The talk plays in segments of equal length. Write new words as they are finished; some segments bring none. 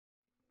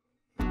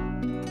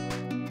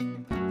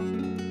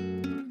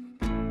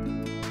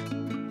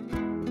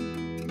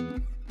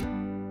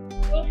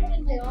ahead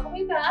and lay all the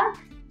way back.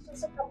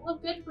 Just a couple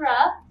of good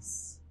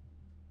breaths.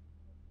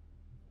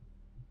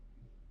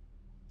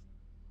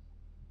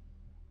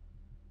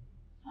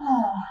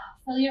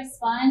 Feel your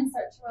spine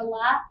start to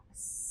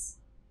relax.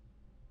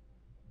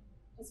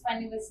 Just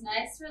finding this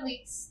nice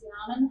release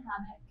down in the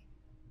hammock.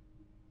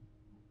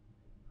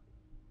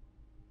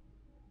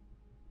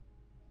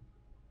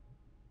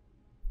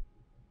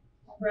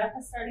 The breath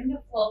is starting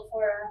to flow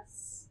for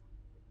us.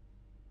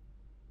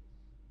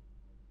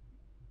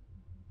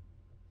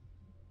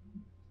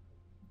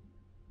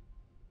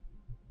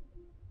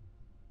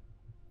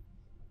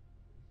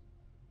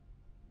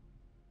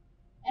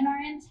 And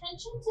our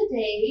intention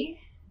today,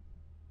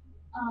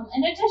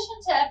 in addition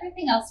to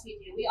everything else we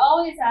do, we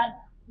always add,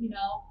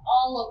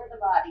 all over the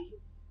body.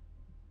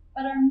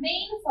 But our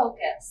main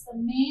focus, the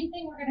main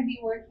thing we're going to be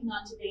working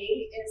on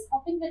today is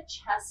helping the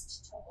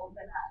chest to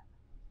open up.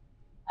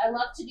 I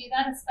love to do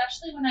that,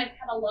 especially when I've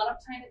had a lot of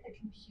time at the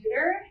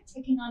computer,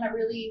 taking on a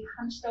really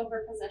hunched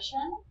over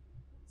position.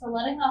 So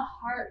letting the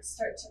heart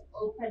start to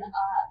open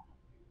up.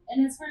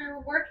 And as we're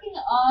working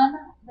on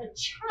the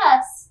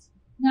chest,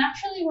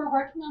 naturally we're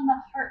working on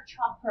the heart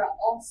chakra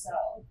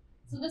also.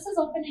 So this is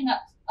opening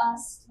up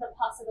us to the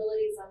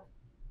possibilities of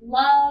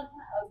love,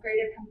 of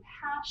greater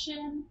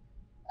compassion,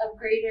 of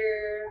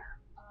greater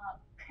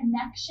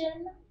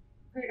connection,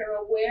 greater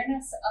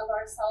awareness of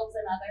ourselves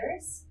and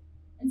others.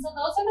 And so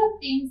those are the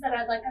things that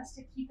I'd like us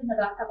to keep in the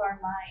back of our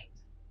mind.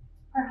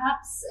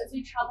 Perhaps as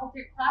we travel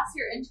through class,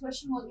 your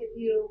intuition will give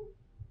you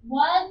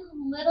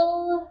one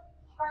little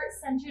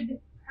heart-centered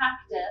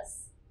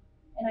practice,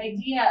 an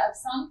idea of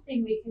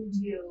something we can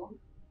do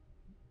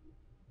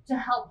to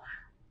help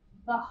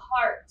the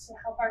heart, to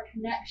help our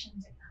connection,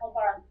 to help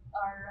our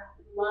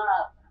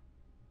love.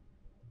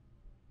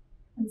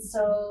 And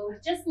so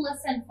just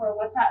listen for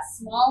what that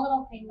small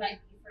little thing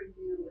might be for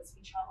you as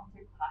we travel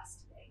through class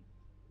today.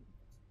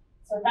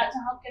 So with that, to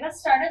help get us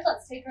started,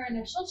 let's take our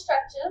initial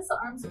stretches.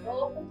 Arms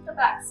open to the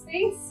back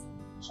space,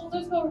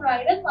 shoulders go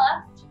right and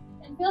left,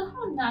 and feel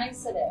how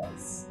nice it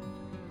is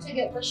to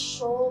get the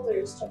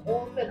shoulders to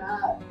open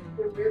up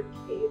the rib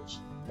cage.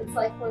 It's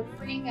like we're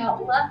freeing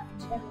out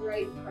left and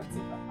right parts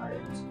of the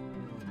heart.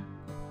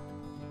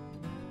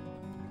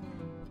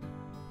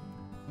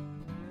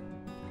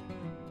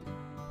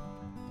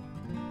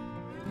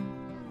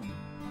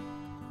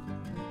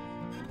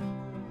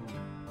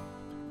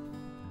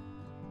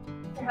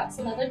 Perhaps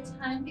another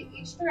time to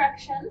each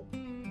direction.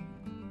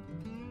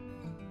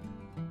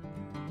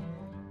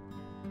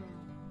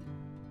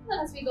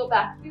 And as we go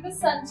back through the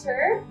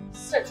center,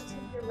 start to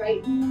take your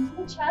right knee into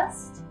the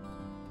chest.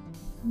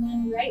 And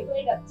then right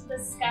leg up to the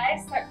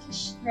sky, start to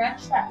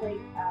stretch that leg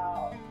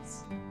out.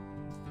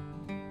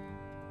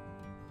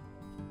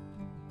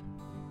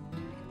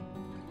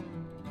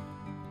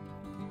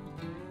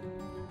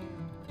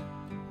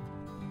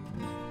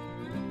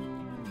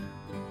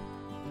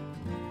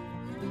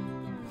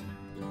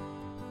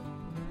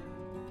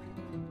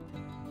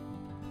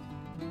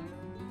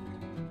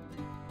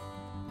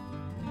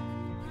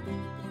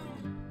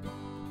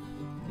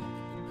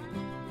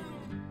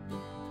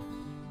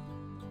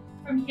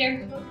 From here,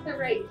 we go to the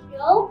right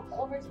heel,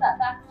 over to that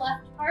back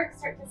left part,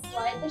 start to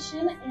slide the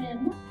shin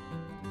in.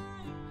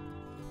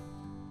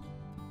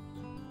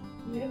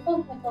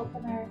 Beautiful hip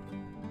opener.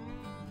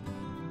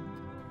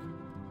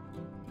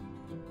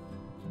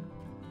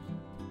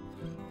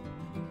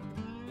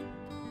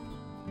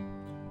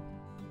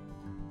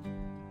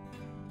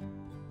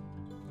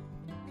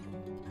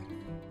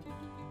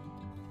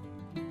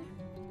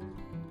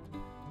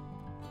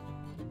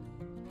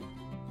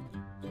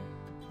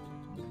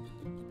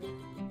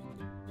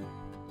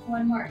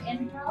 One more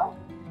inhale.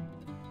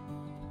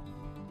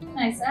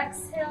 Nice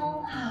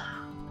exhale.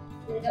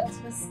 Leg up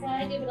to the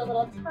sky, give it a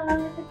little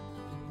tug.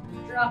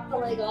 Drop the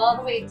leg all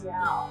the way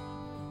down.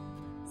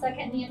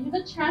 Second knee into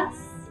the chest.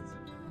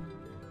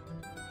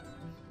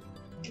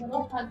 A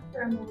little hug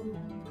for a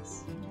moment.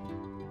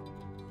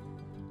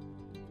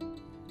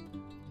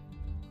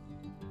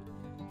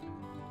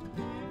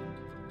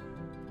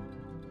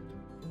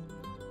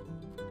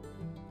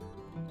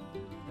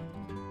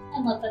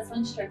 And let this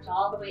one stretch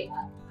all the way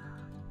up.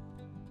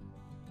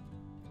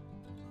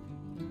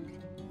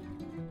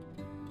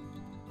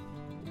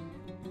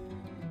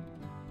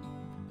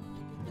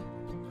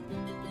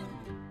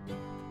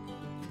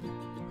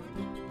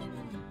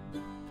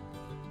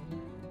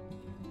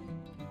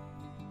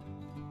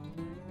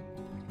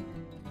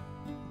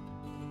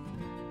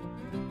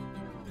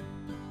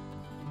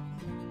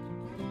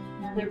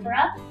 Another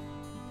breath,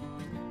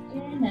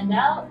 in and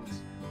out.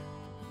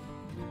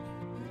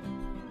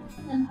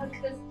 And then hook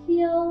this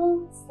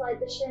heel, slide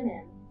the shin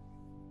in.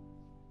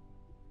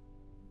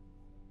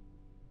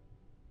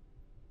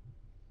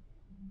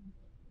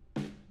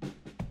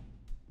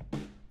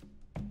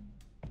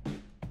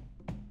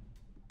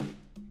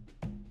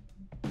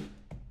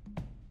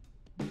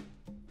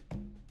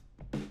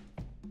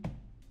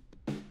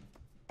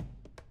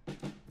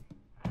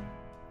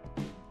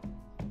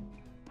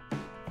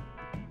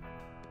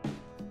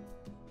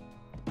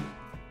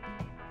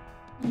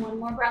 One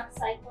more breath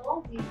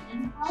cycle, deep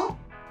inhale.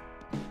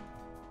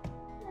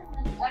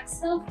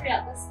 exhale, free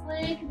out this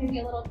leg, maybe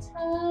a little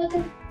tug,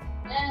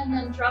 and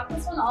then drop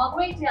this one all the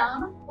way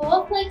down.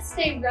 Both legs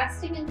stay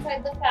resting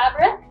inside the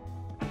fabric,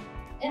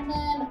 and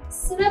then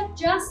sit up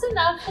just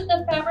enough that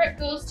the fabric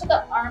goes to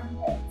the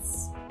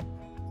armpits.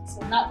 So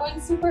we're not going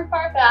super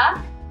far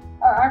back.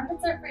 Our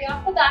armpits are free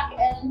off the back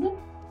end,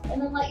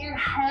 and then let your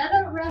head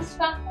rest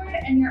backward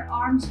and your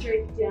arms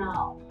drape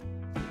down.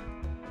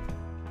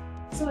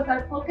 So with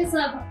our focus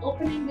of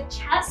opening the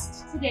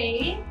chest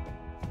today,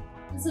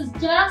 this is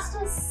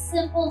just a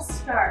simple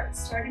start,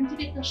 starting to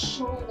get the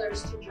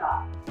shoulders to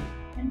drop.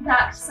 In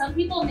fact, some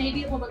people may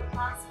be able to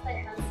clasp the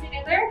hands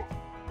together.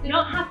 They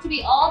don't have to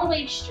be all the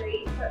way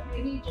straight, but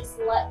maybe just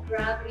let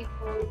gravity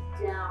pull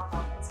down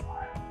on those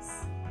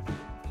arms.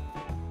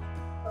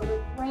 So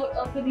the throat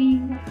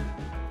opening.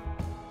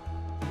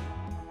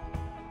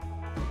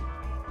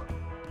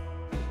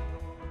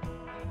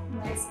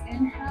 Nice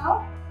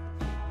inhale.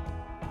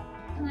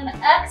 And then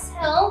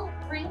exhale,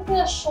 bring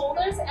the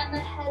shoulders and the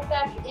head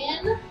back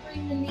in,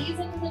 bring the knees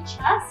into the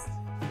chest.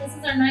 This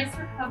is our nice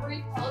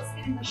recovery pose,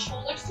 getting the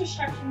shoulders to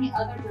stretch in the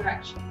other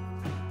direction.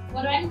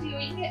 What I'm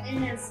doing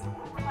is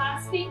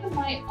clasping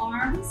my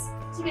arms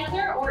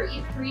together or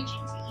even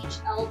reaching to each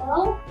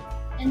elbow,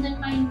 and then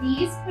my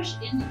knees push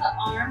into the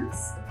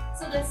arms.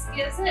 So this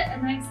gives it a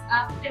nice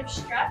active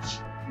stretch,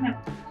 kind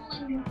of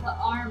pulling the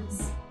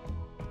arms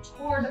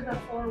toward the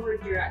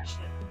forward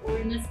direction, or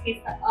in this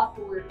case, the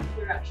upward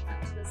direction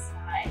up to the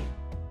side,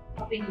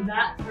 helping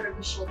that part of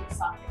the shoulder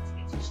socket to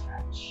get to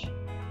stretch.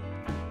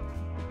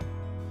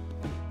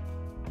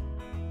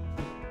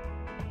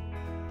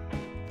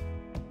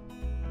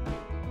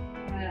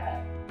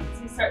 Good.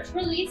 As you start to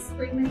release,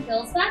 bring the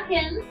heels back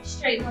in,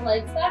 straighten the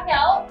legs back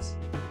out.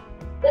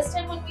 This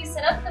time when we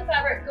sit up, the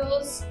fabric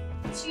goes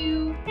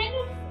to kind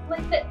of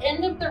like the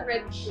end of the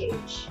rib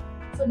cage.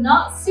 So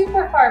not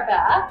super far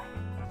back.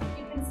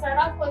 You can start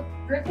off with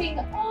gripping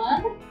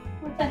on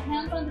with the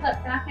hands onto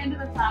that back end of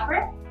the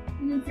fabric,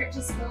 and then start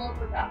to spill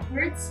over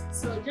backwards.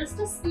 So just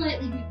a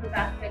slightly deeper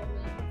back bend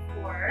than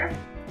before.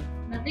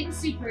 Nothing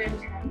super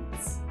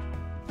intense.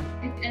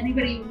 If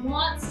anybody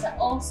wants to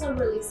also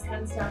release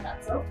hands down,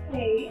 that's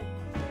okay.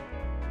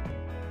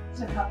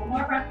 Just a couple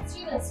more breaths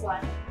through this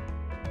one.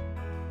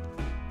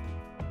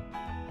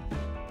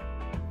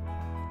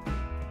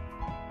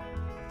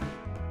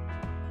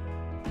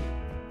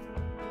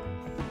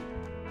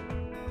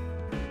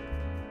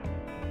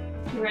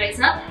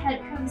 Rise up,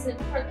 head comes in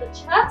toward the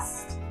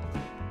chest.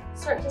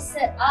 Start to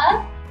sit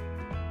up.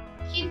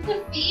 Keep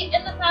the feet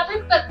in the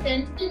fabric, but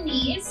bend the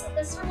knees.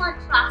 This one we're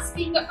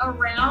clasping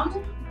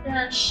around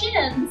the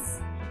shins,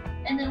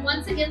 and then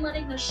once again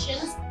letting the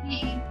shins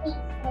be pulled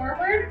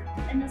forward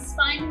and the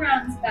spine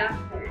rounds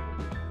backward.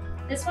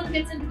 This one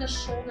gets into the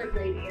shoulder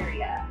blade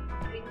area.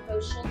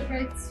 Those shoulder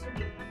blades should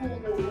be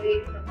pulled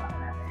away from one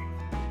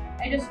another.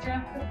 I just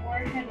drop the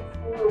forehead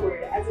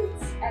forward as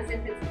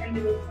if it's kind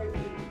of a clear.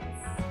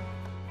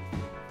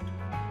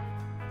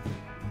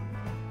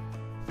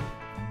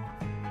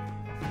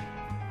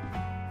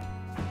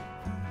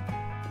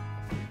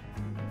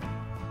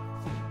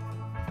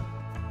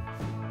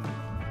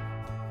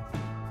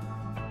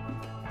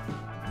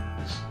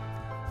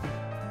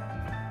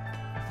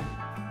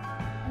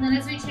 And then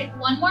as we take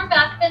one more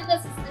back bend,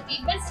 this is the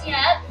deepest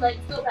yet.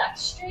 Legs go back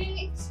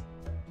straight.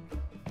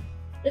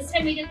 This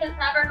time we get the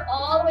fabric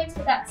all the way to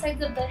the back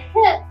sides of the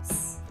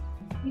hips.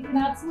 You can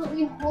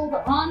absolutely hold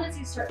on as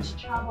you start to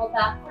travel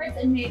backwards,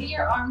 and maybe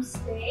your arms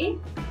stay,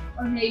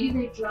 or maybe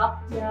they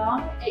drop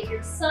down at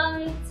your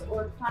sides,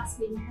 or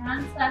clasping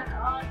hands back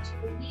on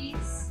to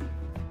release.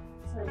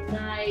 So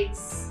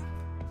nice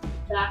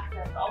back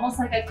bend, almost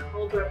like a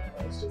cobra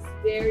pose, just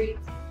very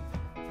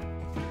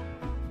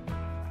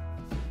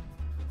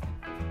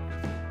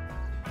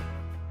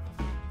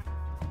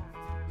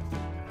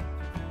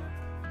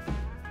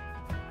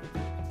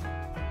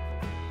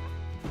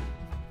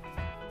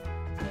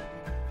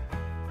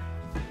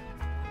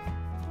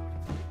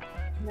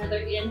Another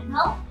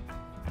inhale.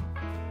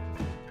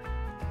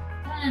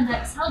 And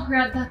exhale,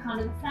 grab back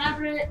onto the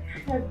fabric,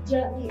 head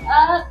gently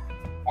up,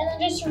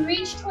 and then just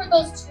reach toward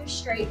those two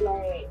straight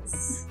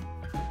legs.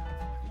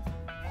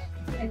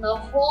 And the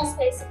whole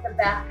space at the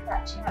back,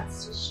 that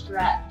chance to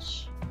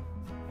stretch.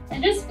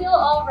 And just feel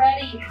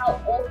already how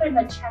open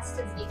the chest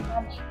is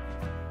becoming.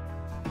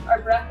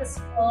 Our breath is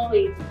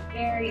flowing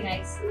very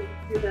nicely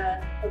through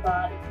the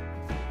body.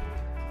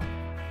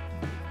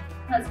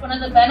 That's one of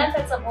the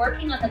benefits of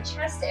working on the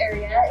chest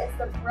area, is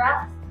the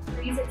breath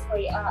frees its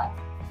way up.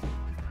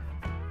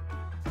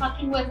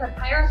 Talking with a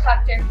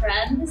chiropractor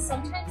friend,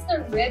 sometimes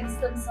the ribs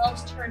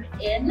themselves turn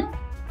in,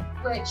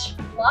 which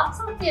blocks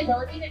out the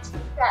ability to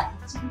take that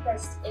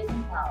deepest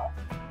inhale.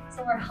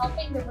 So we're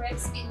helping the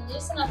ribs be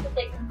loose enough that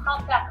they can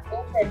pop back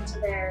open to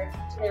their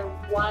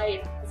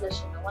wide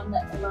position, the one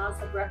that allows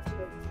the breath to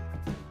move.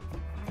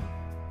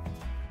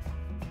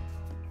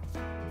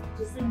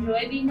 Just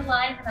enjoy being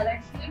alive.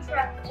 Another huge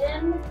breath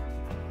in.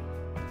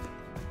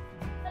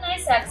 A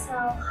nice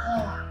exhale.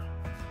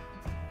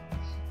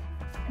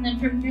 And then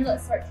from here,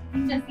 let's start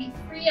taking the feet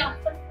free off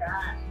the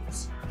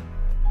front.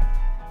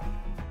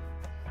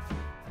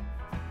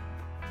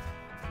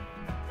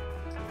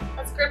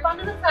 Let's grip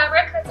onto the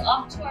fabric that's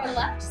off to our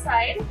left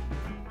side.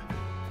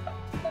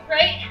 The right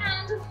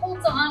hand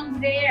holds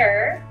on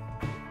there,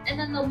 and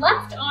then the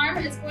left arm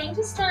is going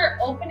to start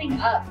opening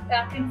up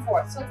back and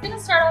forth. So it's going to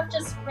start off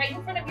just right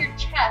in front of your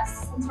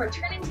chest. Since we're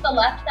turning to the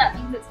left, that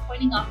means it's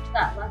pointing off to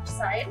that left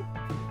side.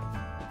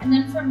 And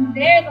then from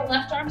there, the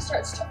left arm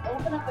starts to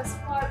open up as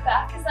far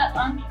back as that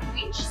arm can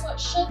reach. So it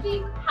should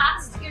be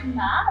past your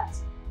mat,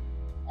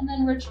 and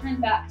then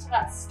return back to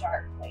that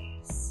start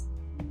place.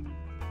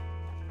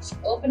 Just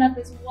open up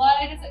as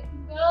wide as it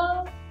can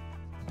go,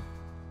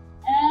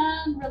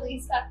 and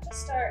release back to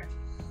start.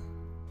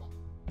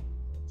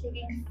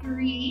 Taking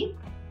 3.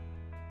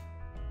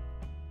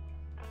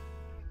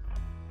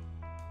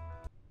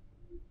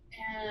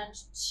 And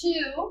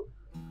 2.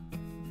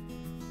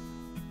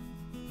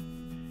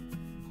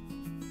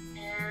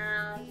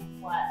 And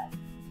 1.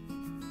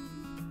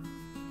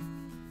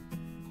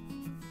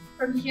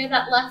 From here,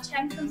 that left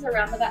hand comes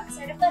around the back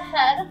side of the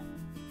head,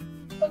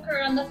 hook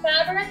around the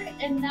fabric,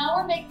 and now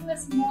we're making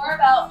this more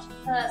about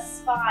the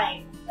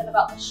spine than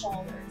about the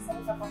shoulders. So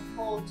it's like a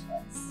full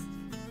twist.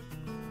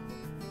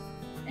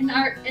 In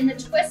the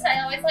twist,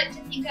 I always like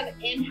to think of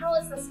inhale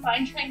as the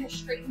spine trying to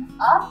straighten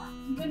up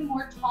even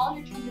more tall.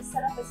 You're trying to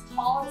set up as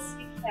tall as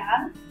you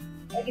can.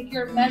 Like if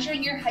you're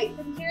measuring your height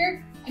from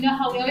here, you know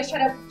how we always try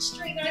to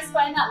straighten our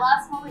spine that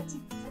last moment to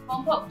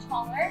bump up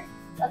taller?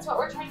 That's what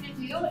we're trying to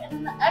do. And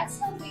then the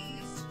exhale we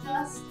use to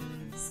just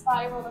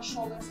spiral the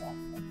shoulders up.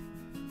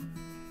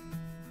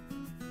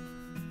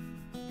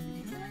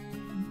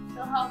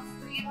 Feel how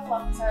free the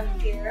lungs are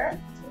here.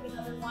 Take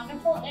another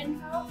wonderful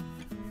inhale.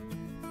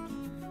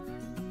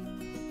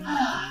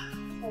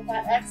 With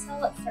that exhale,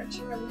 let's start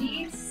to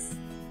release.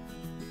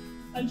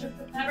 Bunch up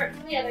the fabric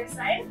to the other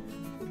side.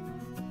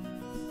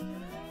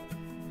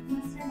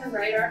 And this time the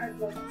right arm is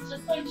looking. It's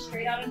just going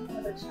straight out in front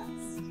of the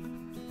chest.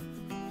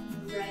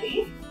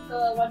 Ready?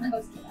 The one that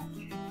goes to the back.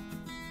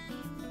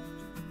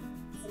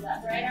 So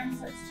that right arm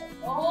starts to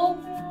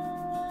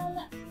open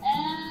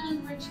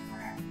and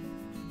return.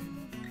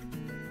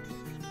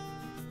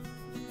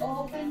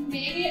 Open,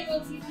 maybe it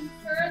goes even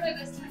further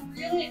this time,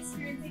 really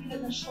experiencing it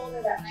in the shoulder,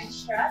 that nice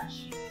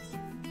stretch.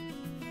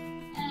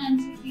 And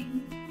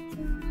taking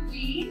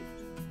 3.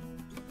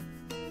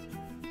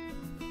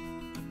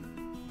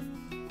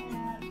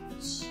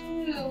 And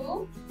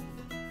 2.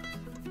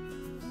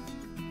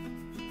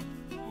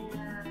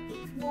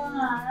 And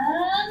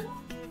 1.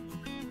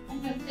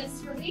 And with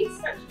this release,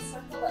 start to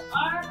circle the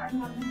arm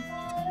around the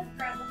head,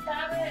 grab the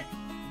fabric.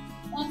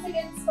 Once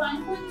again,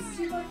 spine going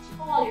super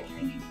tall. You're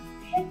trying to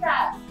hit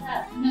that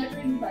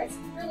measuring device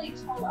really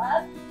tall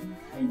up,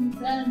 and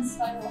then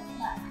spiral up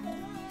that head.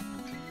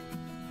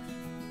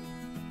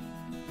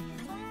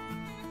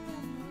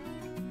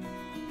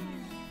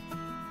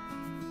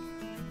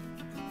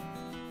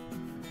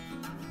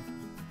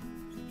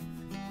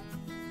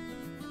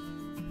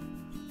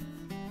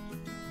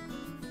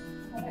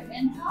 Another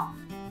inhale.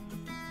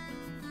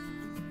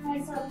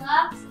 Nice, our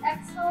last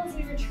exhale as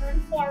we return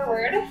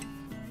forward.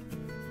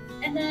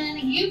 And then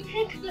you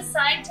pick the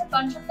side to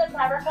bunch up the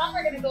fabric on.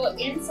 We're gonna go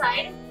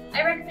inside.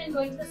 I recommend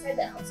going to the side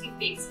that helps you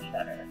face me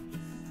better.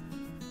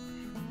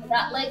 And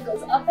that leg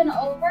goes up and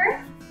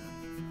over.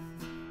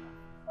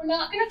 We're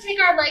not gonna take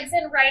our legs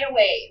in right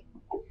away.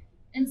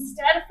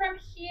 Instead, from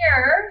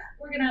here,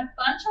 we're gonna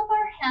bunch up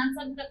our hands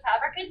under the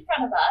fabric in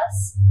front of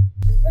us.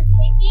 We're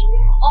taking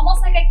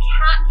almost like a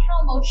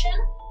cat-cow motion,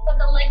 but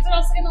the legs are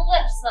also gonna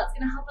lift, so that's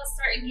gonna help us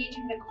start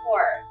engaging the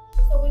core.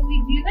 So when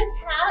we do the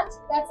cat,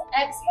 that's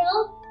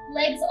exhale.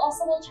 Legs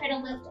also will try to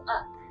lift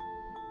up.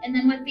 And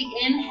then with the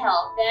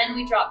inhale, then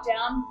we drop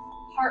down,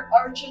 heart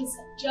arches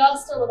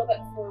just a little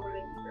bit forward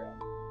and through.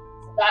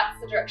 So that's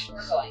the direction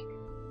we're going.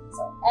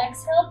 So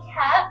exhale,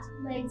 cat,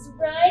 legs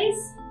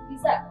rise,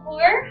 use that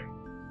core.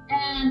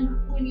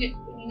 And when you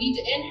need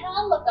to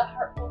inhale, let the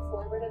heart go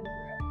forward and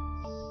through.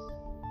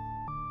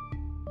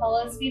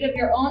 Follow the speed of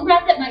your own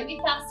breath. It might be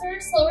faster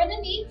or slower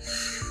than me.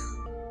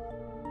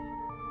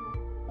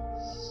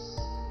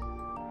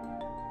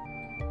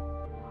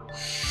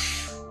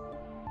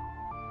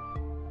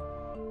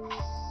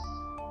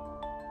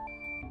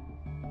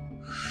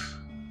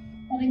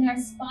 Letting our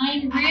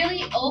spine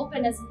really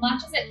open as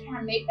much as it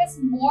can. Make this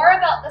more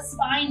about the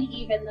spine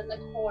even than the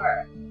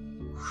core.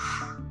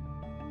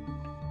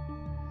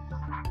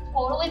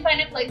 Totally fine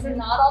if legs are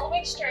not all the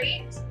way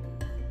straight.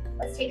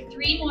 Let's take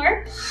 3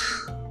 more.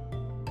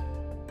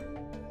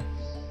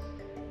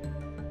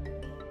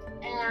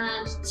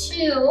 And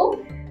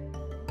 2.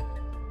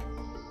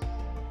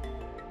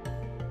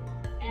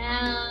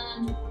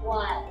 And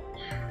 1.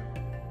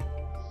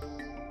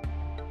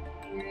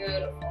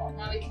 Beautiful.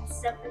 Now we can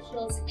step the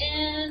heels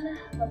in,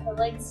 let the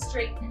legs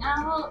straighten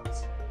out.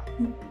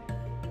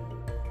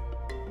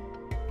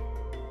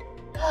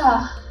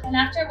 And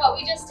after what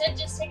we just did,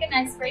 just take a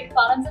nice break.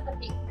 Bottoms of the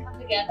feet can come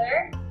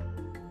together.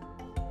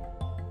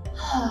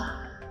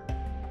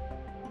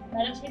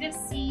 Meditative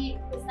seat,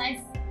 this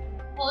nice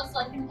pose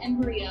like an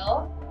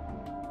embryo.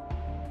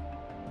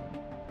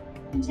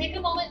 And take a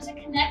moment to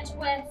connect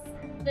with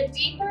the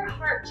deeper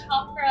heart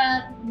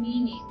chakra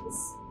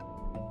meanings.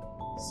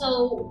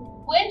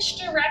 So which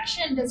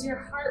direction does your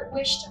heart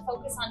wish to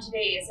focus on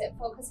today? Is it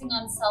focusing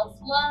on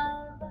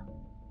self-love?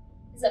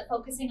 Is it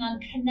focusing on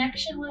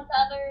connection with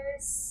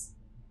others?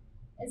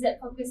 Is it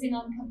focusing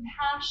on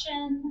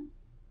compassion?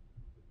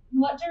 In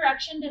what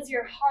direction does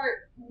your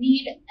heart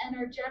need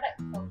energetic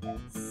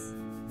focus?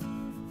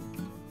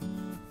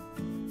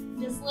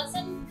 Just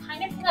listen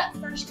kind of for that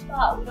first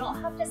thought. We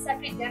don't have to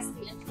second guess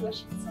the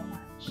intuition so much.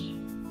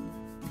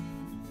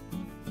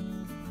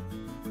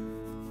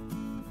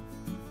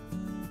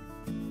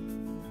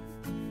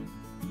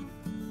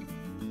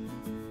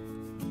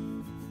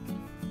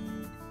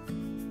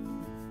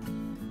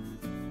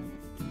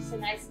 Just a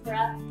nice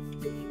breath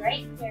to be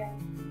right here.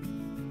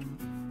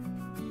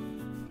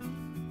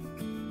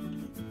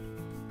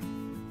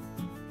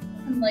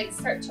 And legs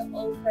start to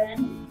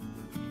open.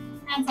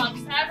 Hands on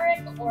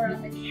fabric or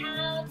on the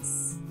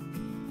calves.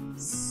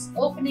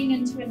 Opening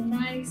into a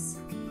nice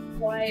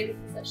wide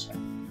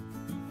position.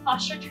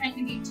 Posture trying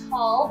to be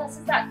tall. This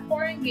is that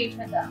core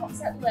engagement that helps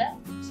it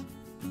lift.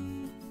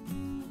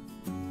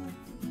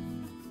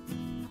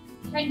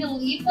 Trying to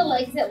leave the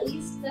legs at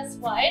least this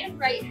wide.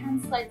 Right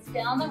hand slides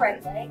down the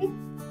right leg.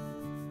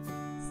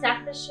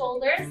 Stack the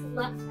shoulders.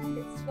 Left hand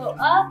gets to go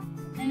up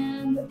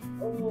and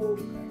over.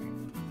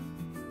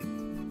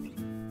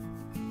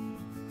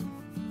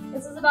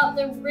 This is about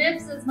the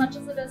ribs as much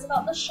as it is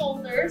about the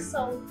shoulders,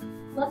 so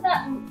let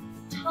that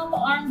top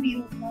arm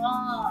be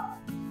long.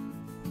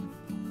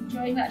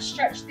 Enjoying that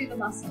stretch through the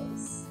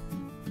muscles.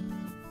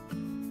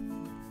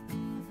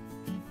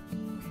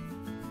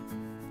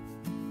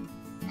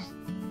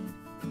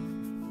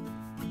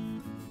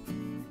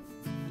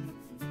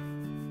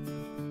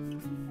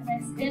 A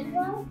nice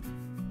inhale.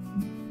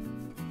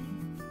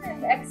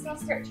 And exhale,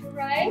 start to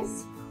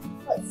rise.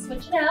 Let's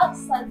switch it out.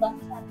 Slide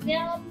left hand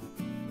down.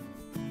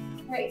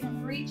 Right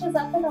hand reaches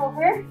up and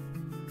over.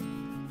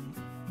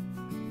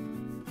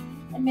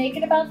 And make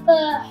it about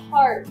the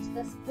heart,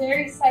 this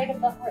very side of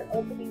the heart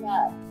opening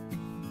up.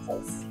 So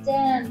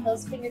extend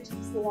those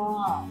fingertips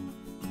long.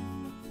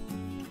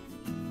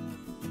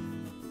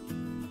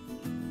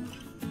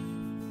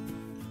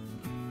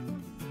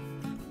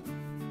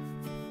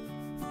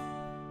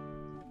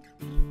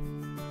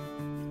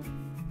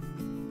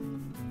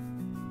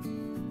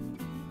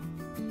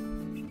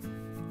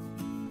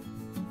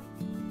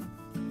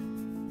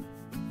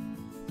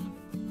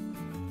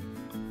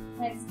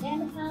 Nice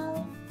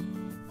inhale,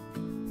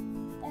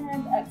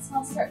 and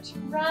exhale, start to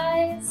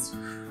rise.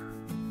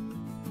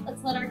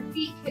 Let's let our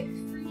feet kick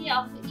free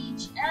off of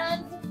each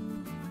end.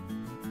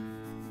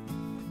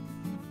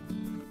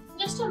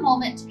 Just a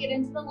moment to get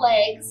into the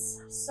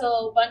legs,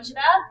 so bunch it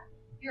up.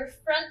 Your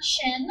front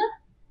shin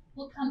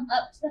will come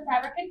up to the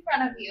fabric in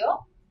front of you.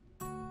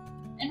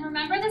 And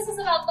remember, this is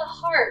about the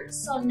heart,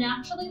 so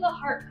naturally the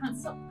heart kind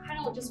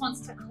of just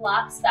wants to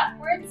collapse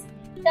backwards.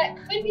 That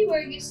could be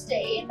where you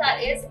stay.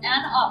 That is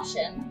an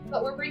option,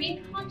 but we're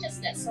bringing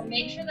consciousness, so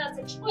make sure that's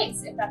a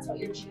choice if that's what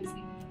you're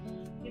choosing.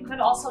 You could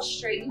also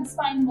straighten the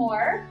spine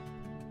more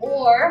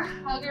or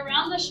hug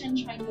around the shin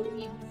trying to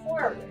lean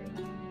forward.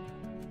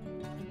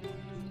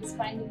 Just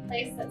find a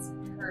place that's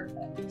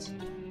perfect.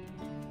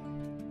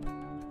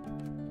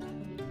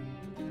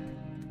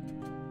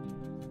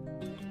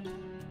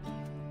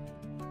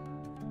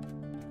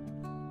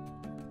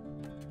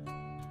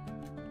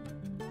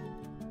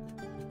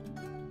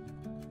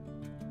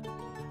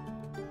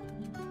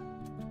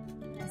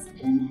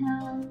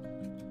 Inhale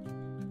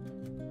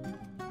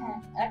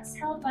and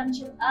exhale,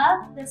 bunch it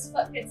up. This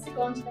foot gets to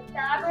go into the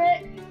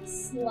fabric.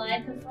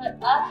 Slide the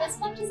foot up as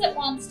much as it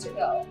wants to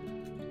go.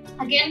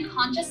 Again,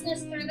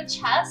 consciousness through the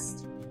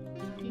chest.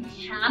 You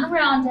can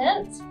round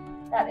it.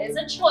 That is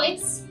a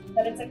choice,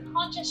 but it's a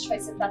conscious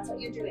choice if that's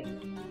what you're doing.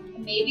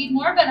 It may be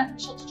more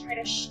beneficial to try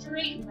to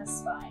straighten the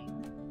spine.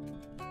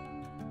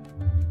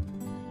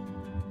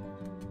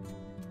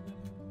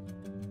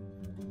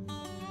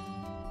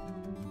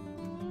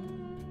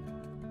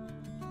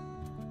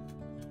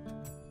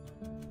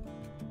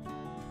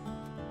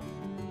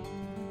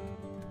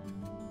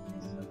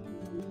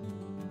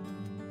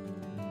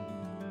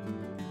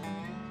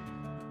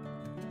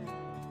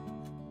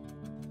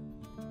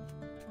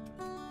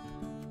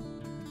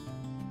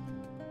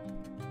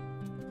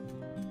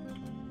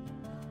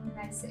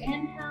 Nice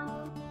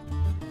inhale,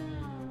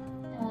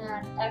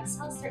 and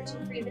exhale, start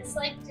to free this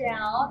leg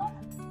down.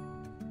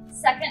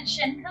 Second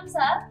shin comes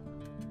up.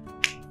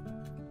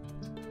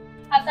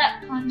 Have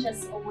that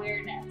conscious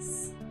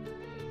awareness.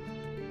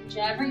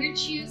 Whichever you're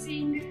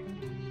choosing,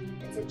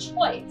 it's a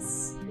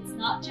choice. It's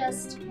not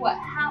just what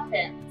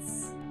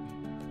happens.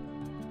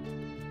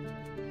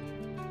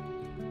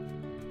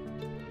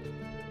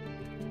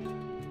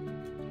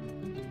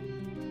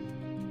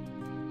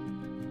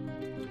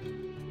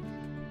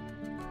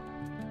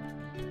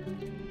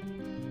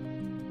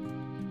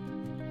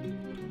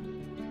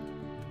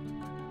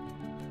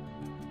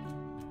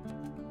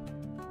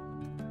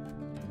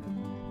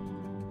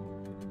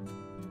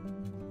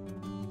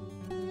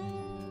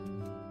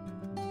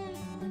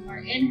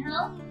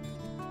 Inhale,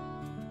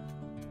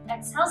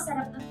 exhale, set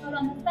up the foot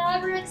on the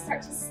fabric,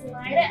 start to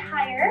slide it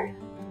higher.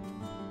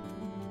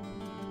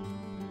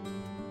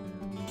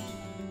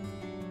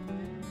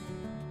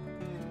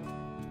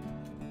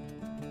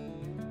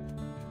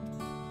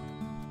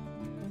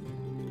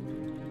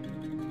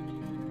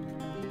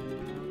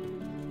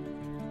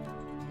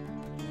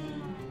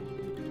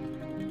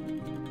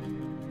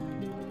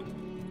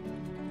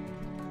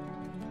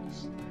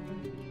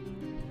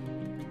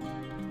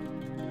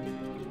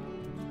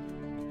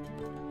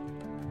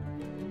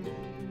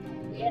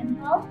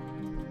 Inhale.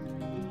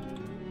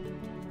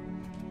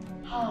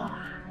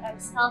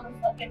 Exhale, the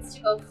foot gets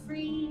to go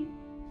free.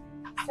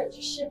 Start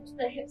to shift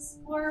the hips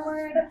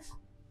forward.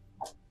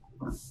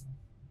 As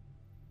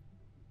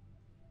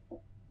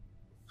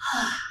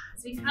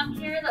we come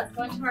here, let's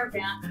go into our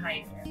back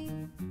high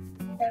here.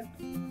 Okay.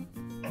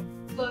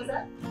 Close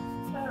up.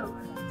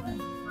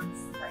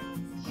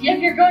 Yep,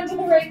 you're going to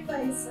the right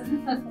place.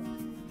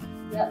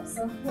 Yep,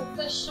 so flip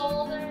the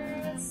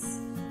shoulders.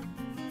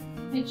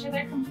 Make sure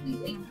they're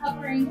completely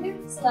covering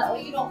you, so that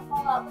way you don't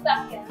fall out the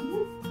back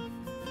end.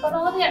 But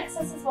all the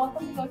excess is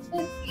welcome to go to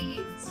the feet.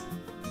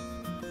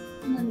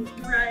 And then you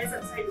can rise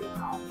upside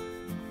down.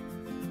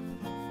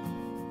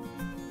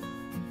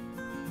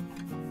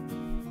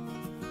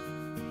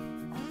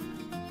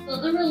 Feel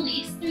the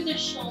release through the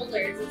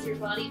shoulders as your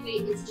body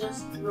weight is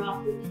just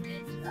dropping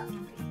into that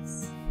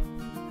place.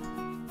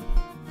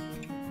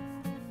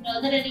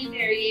 Know that any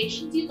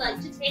variations you'd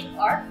like to take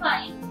are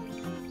fine.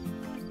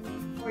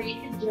 Or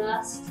you can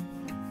just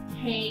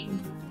hang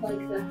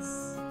like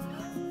this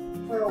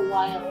for a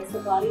while as the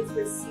body's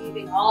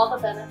receiving all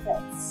the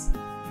benefits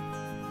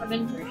from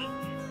inverting.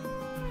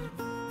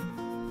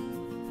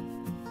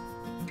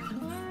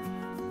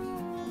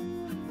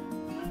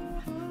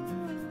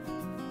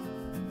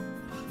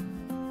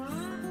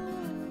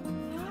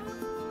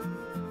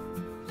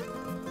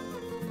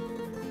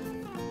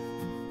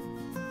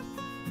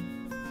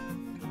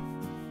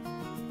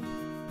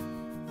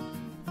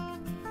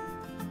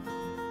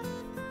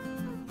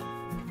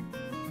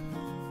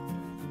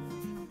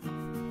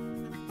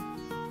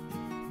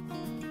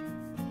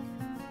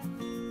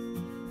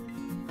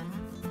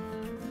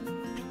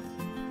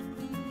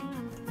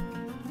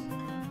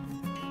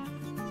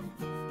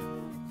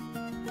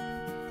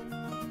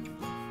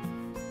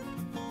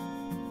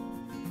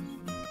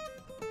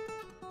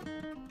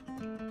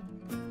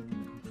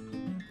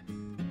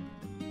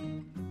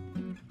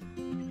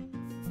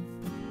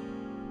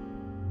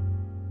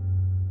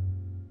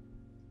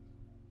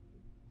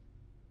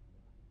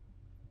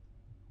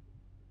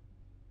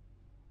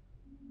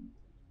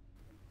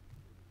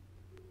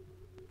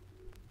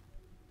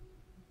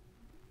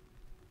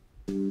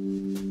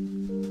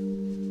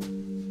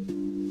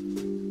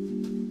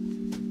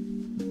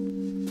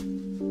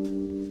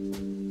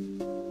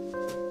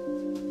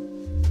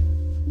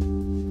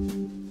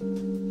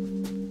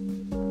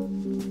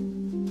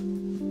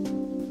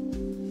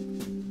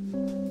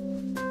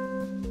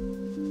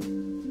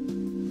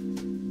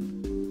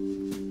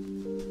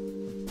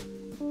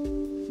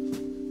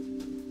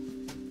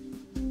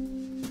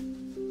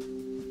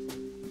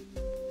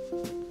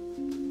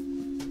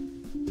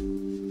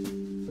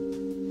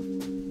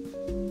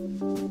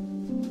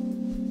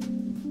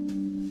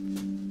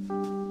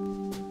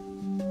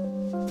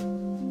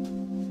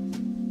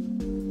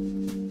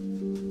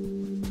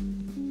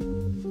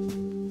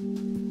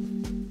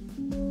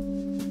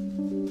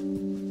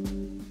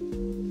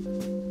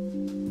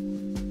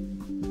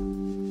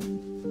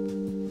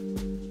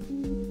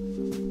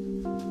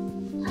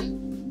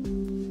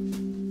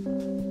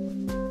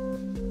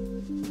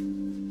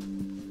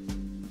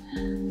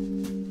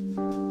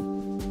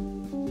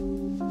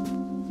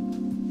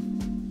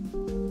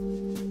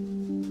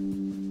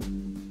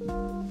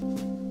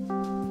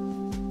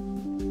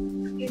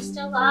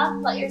 Still up,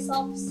 let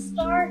yourself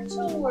start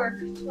to work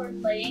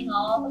toward laying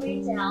all the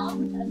way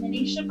down, a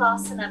mini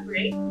Shavasana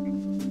break.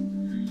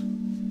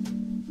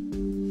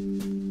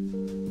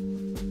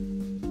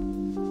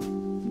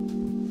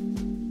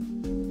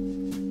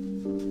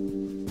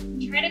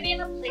 Try to be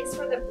in a place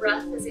where the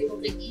breath is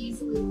able to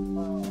easily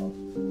flow.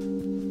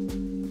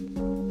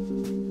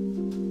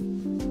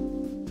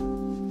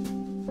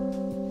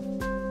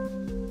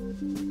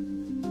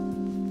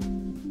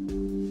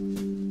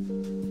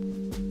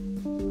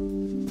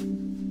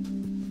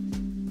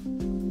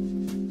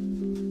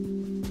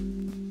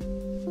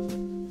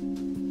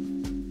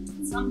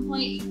 At some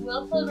point, you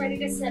will feel ready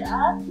to sit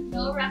up.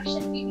 No rush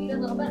if you need a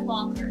little bit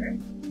longer.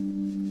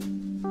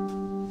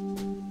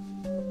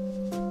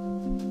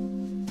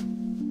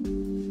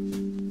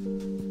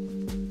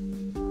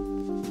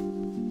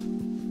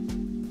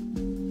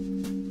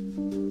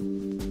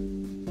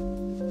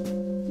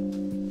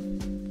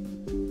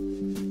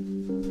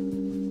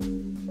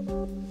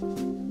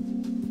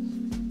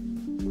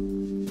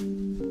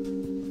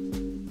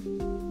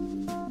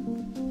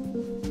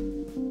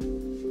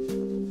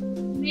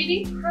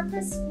 Maybe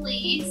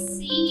purposefully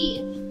see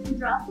if you can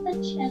drop the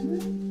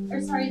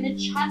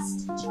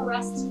chest to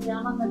rest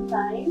down on the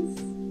thighs,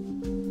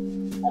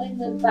 letting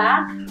the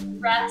back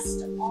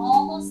rest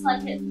almost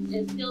like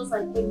it feels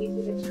like when you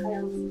do the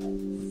child's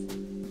pose.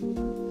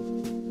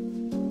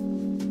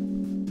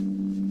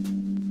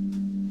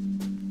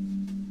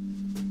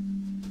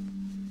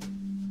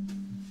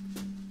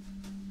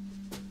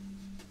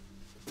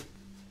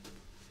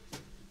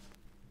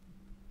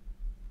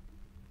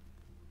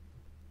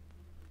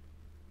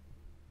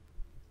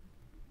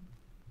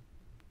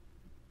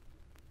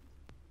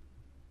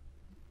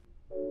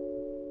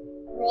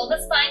 Roll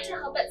the spine to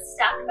help it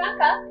stack back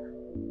up,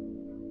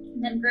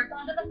 and then grip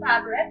onto the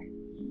fabric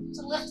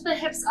to lift the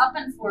hips up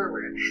and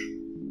forward.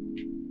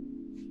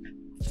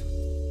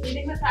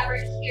 Leaving the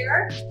fabric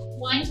here,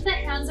 wind the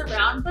hands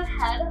around the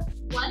head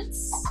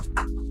once,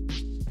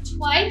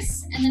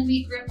 twice, and then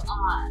we grip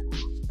on.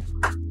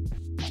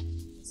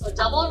 So a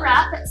double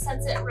wrap, it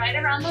sets it right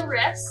around the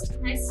wrist,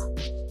 nice,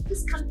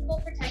 just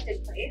comfortable,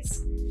 protected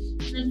place.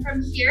 And then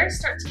from here,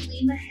 start to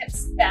lean the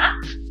hips back.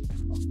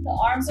 The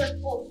arms are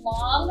pulled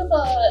long,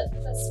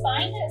 the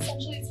spine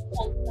essentially is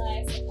pulled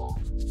nice and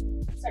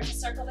long. Start to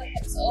circle the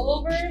hips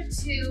over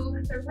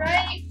to the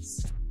right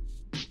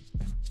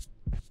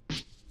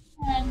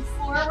and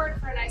forward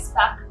for a nice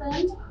back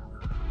bend.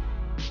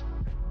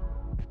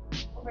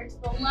 Over to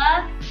the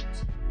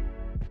left.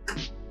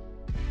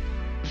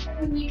 And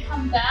then we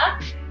come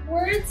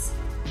backwards,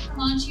 come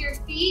onto your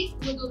feet,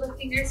 wiggle the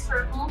fingers for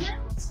a moment.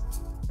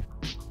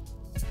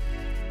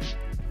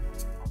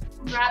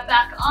 Wrap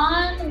back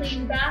on,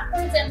 lean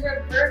backwards, and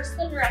reverse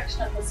the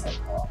direction of the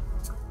circle.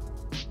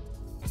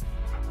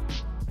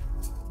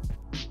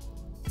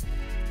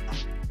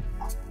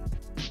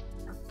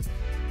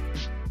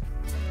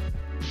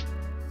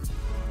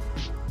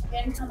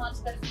 Again, come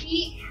onto the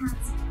feet,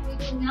 hands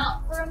wiggling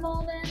out for a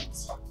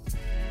moment.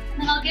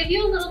 And then I'll give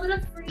you a little bit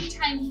of free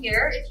time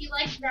here. If you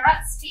like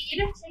that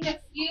speed, take a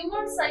few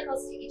more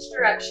cycles to each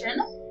direction.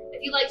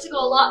 If you like to go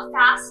a lot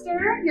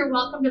faster, you're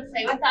welcome to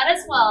play with that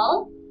as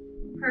well.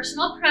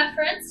 Personal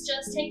preference,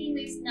 just taking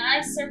these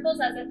nice circles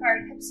as if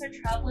our hips are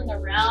traveling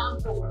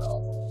around the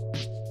world.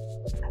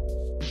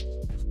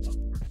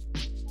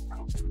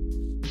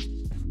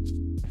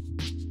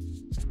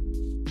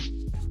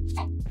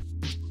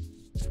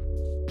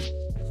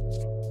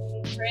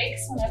 Take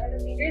breaks whenever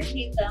the fingers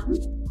need them.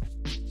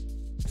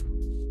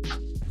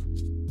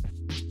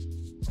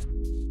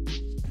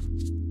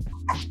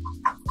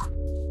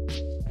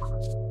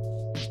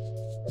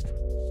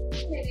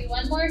 Maybe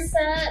one more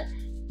set.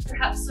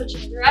 Perhaps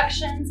switching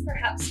directions,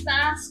 perhaps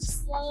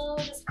fast, slow,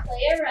 just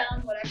play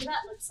around, whatever that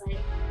looks like.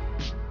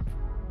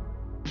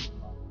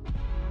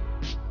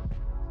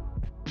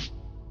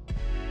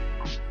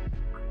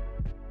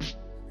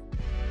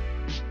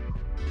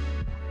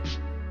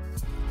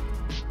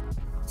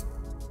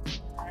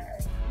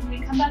 When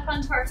we come back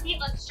onto our feet,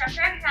 let's stretch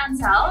our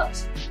hands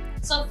out.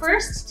 So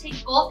first,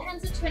 take both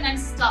hands into a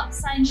nice stop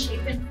sign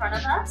shape in front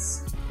of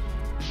us.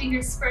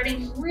 Fingers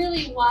spreading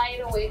really wide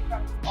away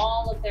from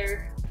all of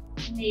their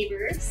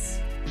neighbors.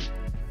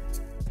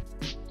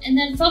 And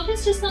then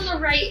focus just on the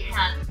right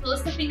hand.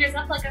 Close the fingers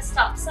up like a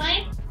stop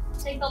sign.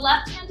 Take the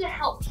left hand to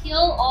help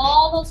peel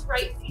all those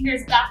right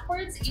fingers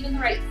backwards, even the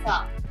right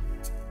thumb.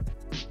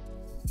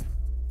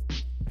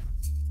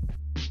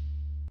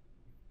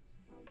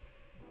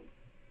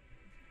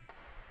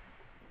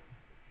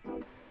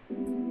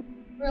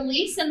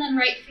 Release, and then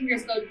right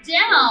fingers go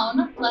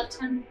down, left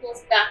hand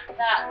pulls back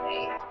that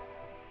way.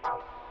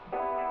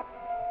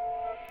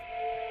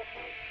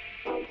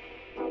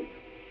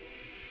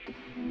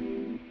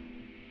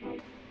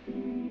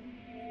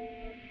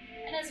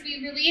 And as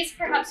we release,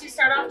 perhaps you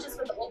start off just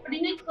with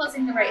opening and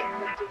closing the right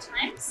hand a few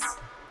times.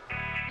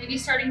 Maybe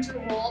starting to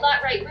roll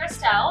that right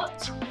wrist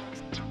out.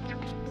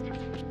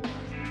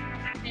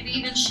 Maybe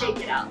even shake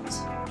it out.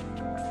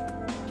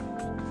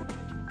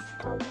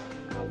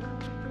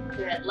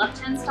 Good. Left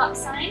hand stop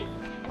sign.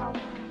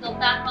 Peel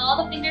back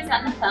all the fingers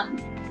and the thumb.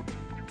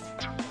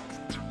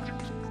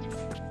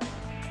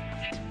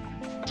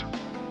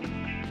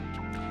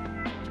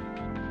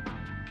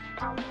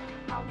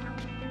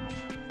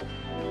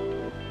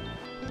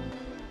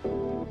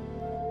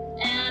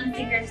 And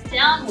fingers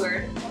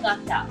downward, pull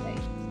back that way.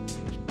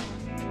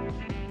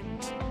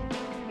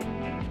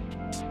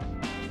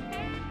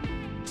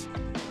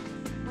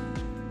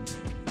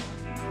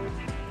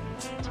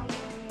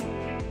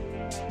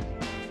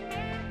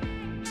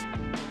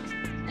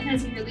 And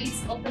as you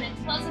release, open and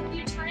close a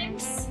few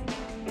times.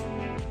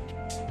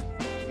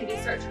 Maybe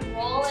start to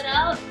roll it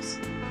out.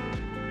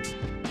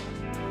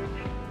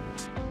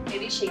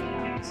 Maybe shake it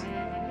out.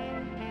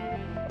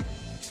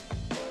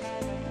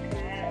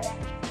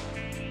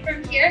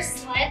 From here,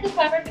 slide the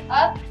fabric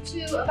up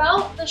to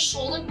about the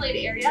shoulder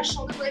blade area.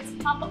 Shoulder blades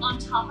pop on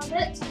top of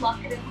it to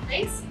lock it in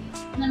place.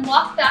 And then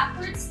walk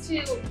backwards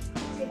to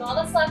take all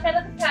the slack out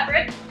of the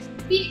fabric.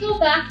 Feet go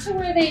back to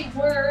where they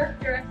were,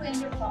 directly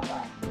under front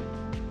line.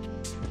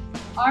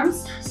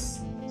 Arms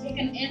take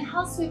an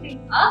inhale,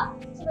 sweeping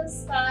up to the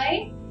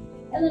sky.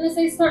 And then as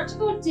they start to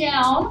go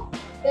down,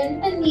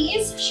 bend the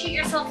knees, shoot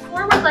yourself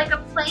forward like a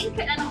plank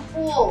and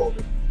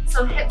hold.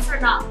 So hips are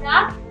not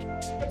back,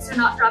 Hips are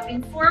not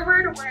dropping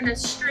forward. We're in a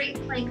straight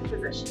plank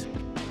position.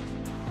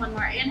 One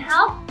more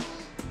inhale.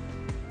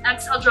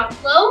 Exhale,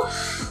 drop low.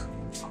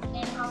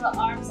 Inhale the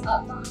arms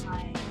up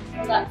behind.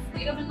 Feel that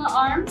freedom in the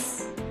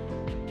arms.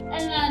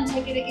 And then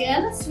take it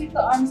again. Sweep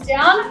the arms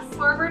down,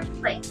 forward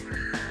plank.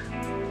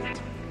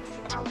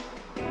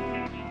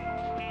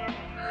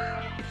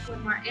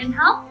 One more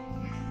inhale.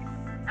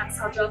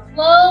 Exhale, drop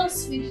low.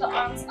 Sweep the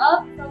arms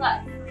up. Feel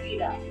that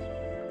freedom.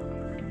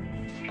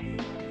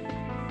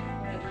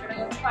 All right, we're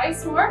gonna go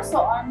twice more. So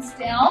arms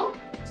down,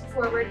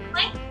 forward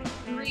plank.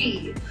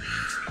 Breathe.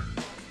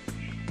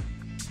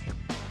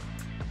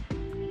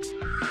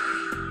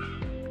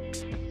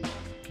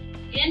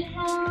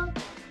 Inhale,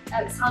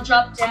 exhale,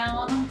 drop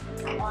down,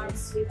 arms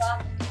sweep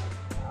up.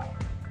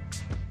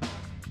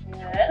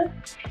 Good.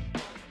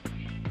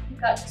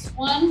 We've got just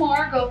one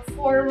more, go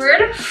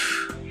forward.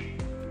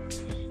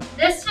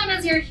 This time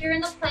as you're here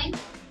in the plank,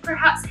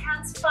 perhaps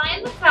hands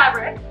find the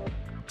fabric,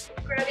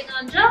 grabbing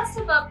on just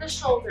above the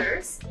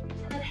shoulders,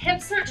 and then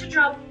hips start to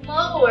drop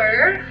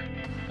lower,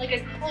 like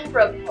a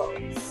cobra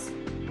pose.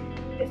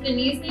 If the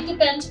knees need to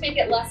bend to make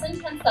it less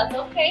intense, that's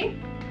okay.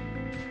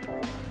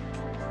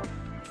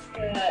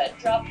 Good.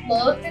 Drop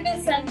low through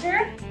the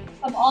center.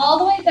 Come all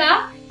the way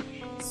back.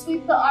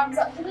 Sweep the arms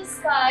up to the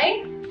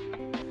sky.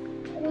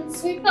 And then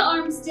sweep the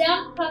arms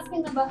down,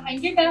 clasping them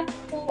behind your back.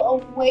 Pull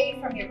away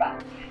from your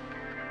back.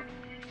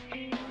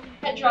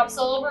 Head drops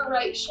over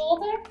right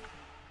shoulder.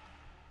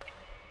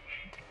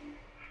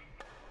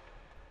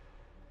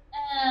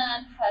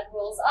 And head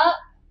rolls up.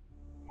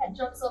 Head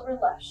drops over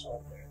left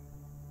shoulder.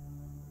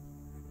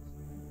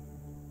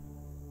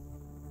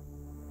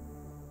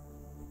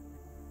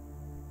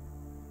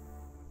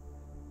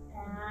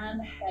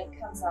 And head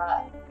comes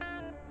up.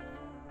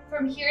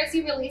 From here, as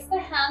you release the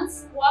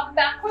hands, walk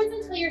backwards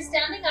until you're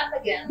standing up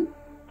again.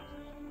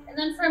 And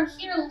then from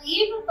here,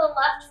 leave the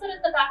left foot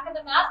at the back of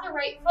the mat, the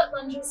right foot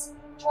lunges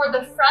toward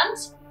the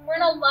front. We're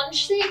in a lunge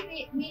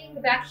shape, meaning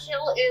the back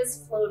heel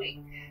is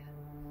floating.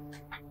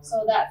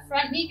 So that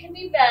front knee can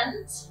be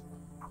bent.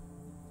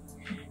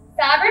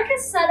 Fabric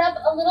is set up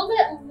a little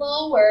bit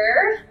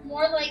lower,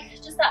 more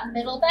like just that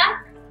middle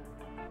back.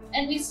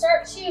 And we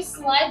start to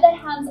slide the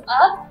hands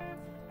up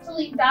to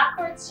lean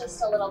backwards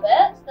just a little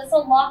bit. This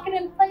will lock it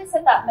in place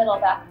at that middle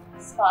back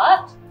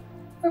spot.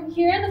 From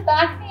here, the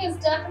back knee is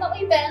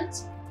definitely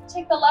bent.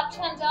 Take the left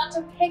hand down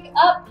to pick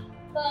up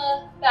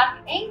the back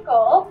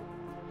ankle.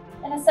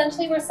 And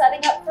essentially we're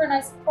setting up for a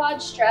nice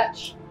quad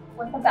stretch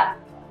with the back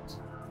foot.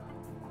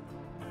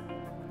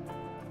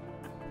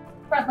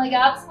 Front leg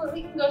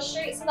absolutely can go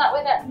straight so that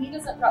way that knee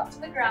doesn't drop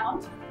to the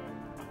ground.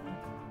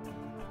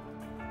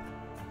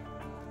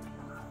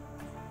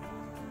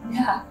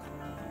 Yeah.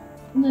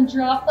 And then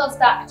drop those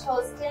back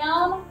toes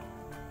down.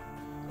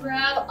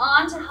 Grab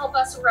on to help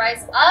us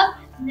rise up.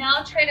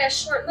 Now try to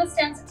shorten the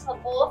stance until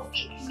both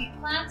feet can be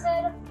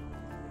planted.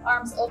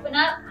 Arms open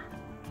up.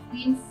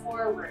 Lean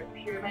forward,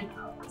 pyramid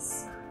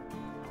pose.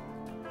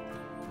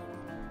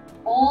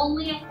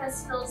 Only if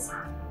this feels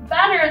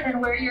better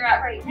than where you're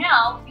at right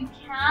now, you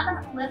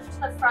can lift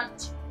the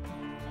front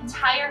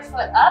entire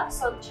foot up.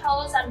 So the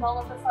toes and ball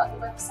of the foot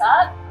lifts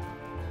up.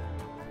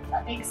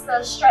 That makes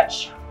the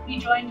stretch be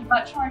joined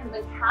much more into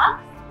the calf.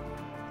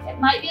 It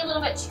might be a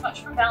little bit too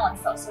much for balance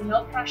though, so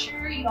no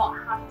pressure, you don't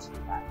have to do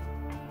that.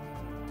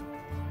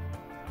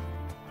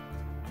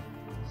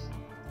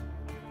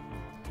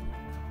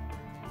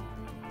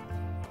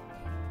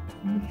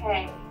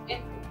 Okay,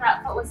 if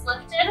that foot was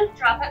lifted,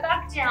 drop it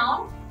back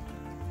down.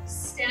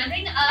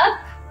 Standing up,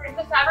 bring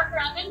the fabric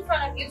around in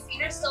front of you,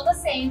 feet are still the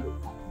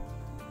same.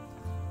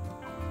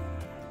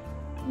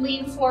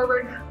 Lean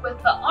forward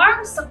with the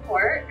arm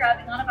support,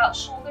 grabbing on about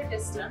shoulder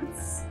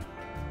distance.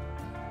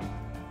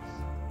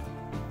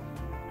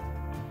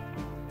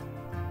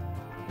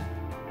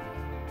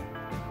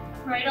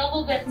 Right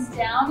elbow bends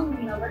down,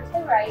 lean over to the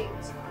right.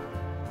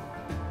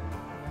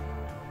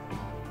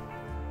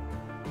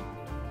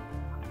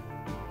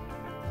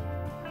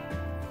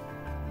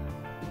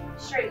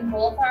 Straighten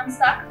both arms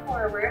back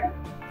forward.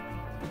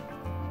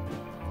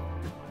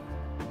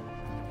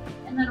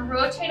 And then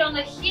rotate on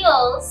the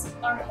heels.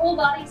 Our whole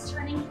body's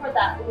turning toward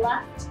that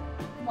left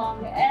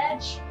long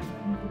edge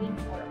and moving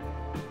forward.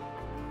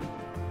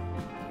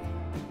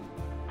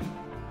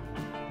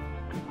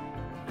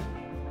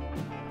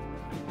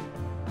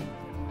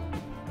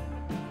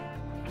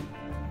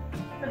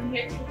 From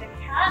here, take a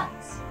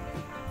cat.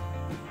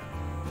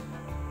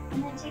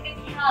 And then take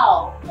a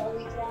cow,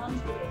 belly down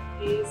to the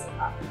gaze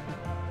up.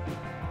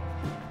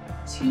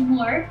 Two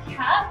more,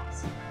 cat.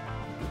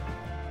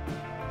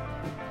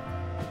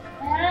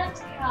 And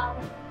cow.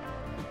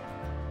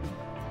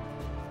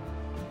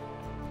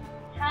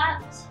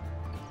 Cat.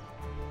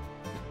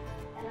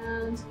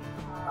 And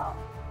cow.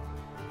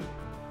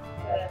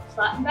 Good.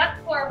 Flatten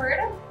back forward.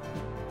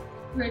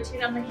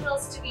 Rotate on the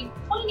heels to be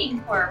pointing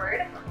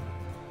forward.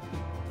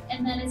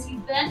 And then as you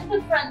bend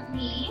the front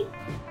knee,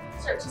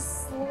 start to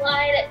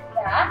slide it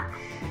back.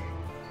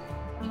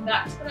 Coming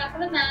back to the back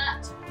of the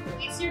mat.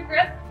 Release your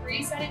grip,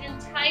 reset it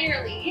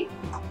entirely.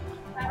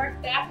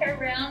 Fabric back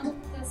around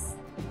this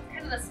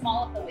the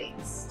small of the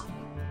waist.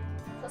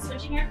 So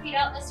switching our feet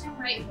out this time,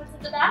 right foot's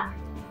at the back,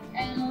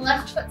 and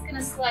left foot's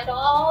gonna slide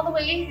all the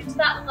way into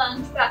that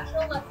lunge, back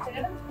heel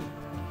lifted.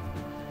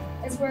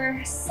 As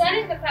we're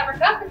setting the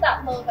fabric up at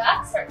that low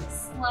back, start to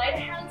slide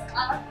hands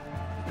up,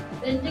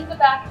 bending the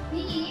back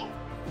knee,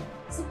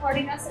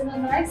 supporting us in a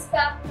nice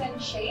back bend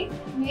shape.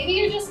 Maybe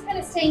you're just kind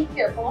of staying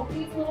here, both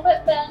knees a little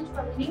bit bent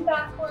for leaning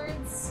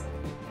backwards,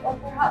 or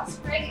perhaps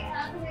right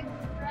hand, maybe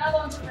grab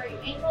onto right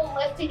ankle,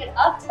 lifting it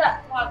up to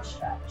that quad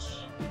stretch.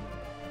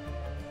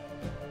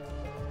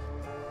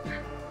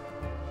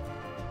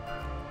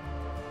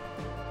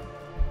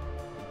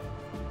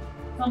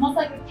 It's almost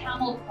like a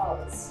camel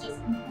pose,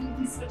 just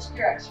completely switch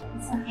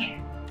directions.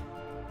 Okay.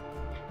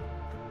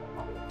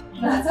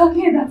 That's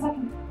okay, that's okay.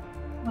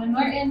 One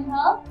more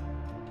inhale.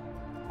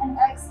 And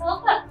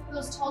exhale,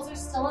 those toes are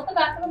still at the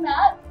back of the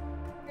mat.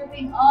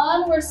 Gripping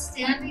on, we're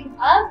standing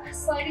up,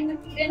 sliding the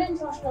feet in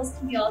until heels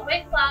can be all the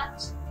way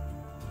flat.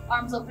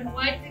 Arms open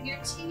wide, figure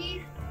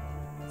T.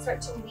 Start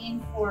to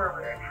lean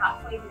forward,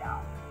 halfway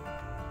down.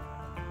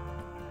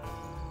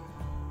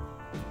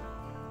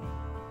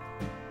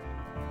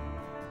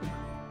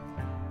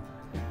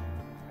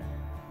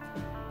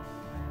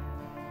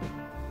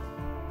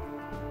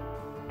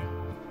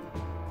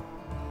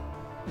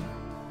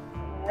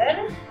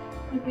 Good.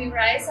 When we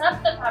rise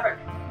up, the fabric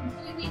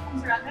completely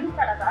comes around in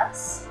front of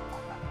us.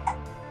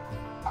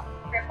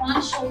 Grip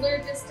on shoulder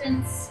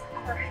distance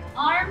for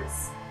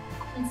arms,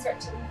 and start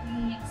to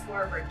lean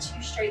forward,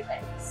 two straight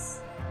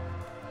legs.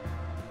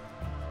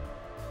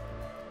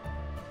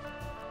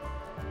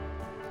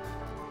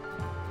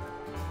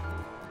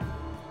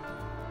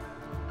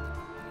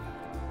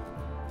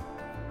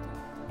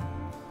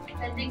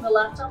 Bending the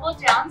left elbow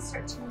down,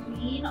 start to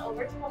lean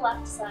over to the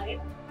left side.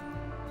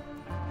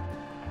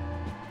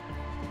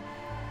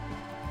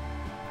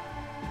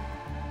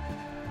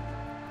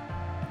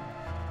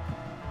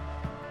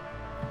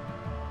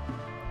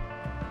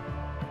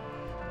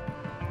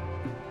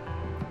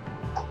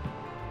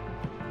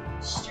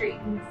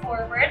 Straighten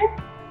forward.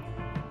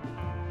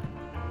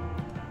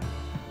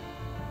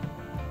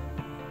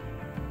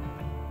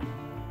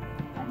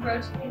 And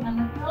rotating on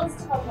the heels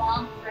to the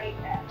long right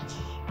edge.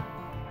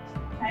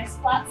 Nice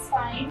flat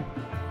spine.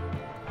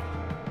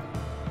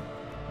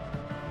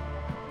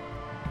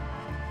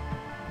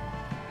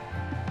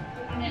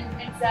 Taking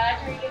an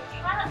exaggerated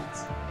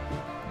cat.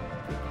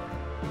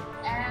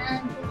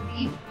 And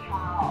deep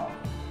cow.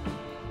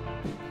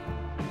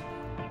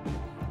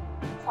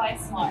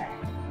 Twice more.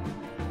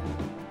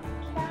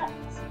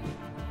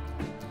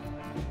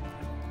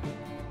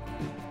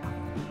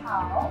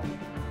 Cow,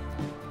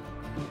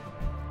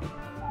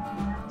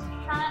 and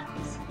cat,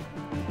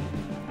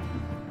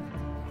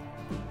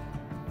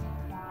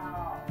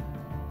 cow.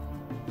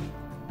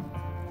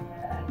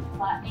 Good.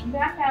 Flattening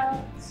back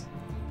out.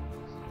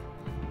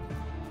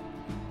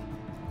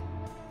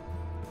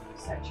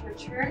 Start to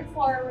return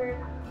forward.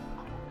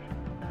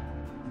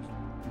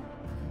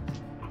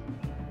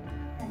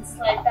 And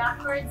slide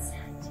backwards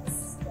to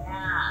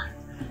stand.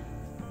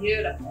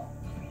 Beautiful.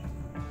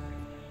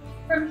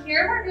 From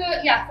here, we're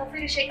good. Yeah, feel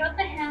free to shake out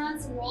the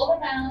hands, roll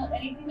them out,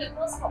 anything that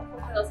feels helpful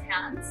for those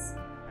hands.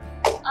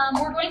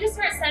 We're going to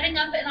start setting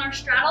up in our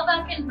straddle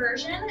back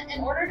inversion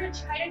in order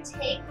to try to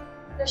take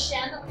the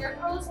chandelier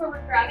pose where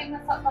we're grabbing the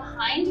foot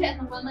behind and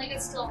the one leg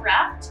is still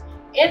wrapped.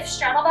 If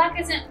straddle back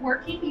isn't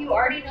working, you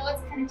already know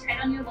it's kind of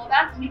tight on your low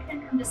back, you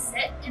can come to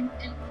sit and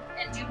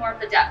do more of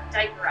the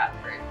diaper up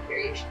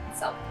variation.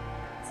 So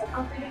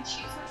feel free to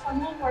choose which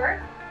one will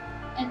work.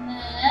 And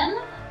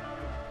then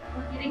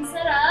we're getting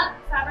set up,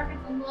 fabric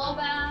at the low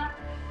back,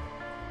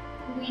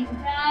 lean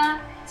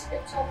back,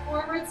 tiptoe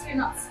forward so you're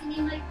not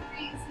swinging like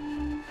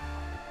crazy.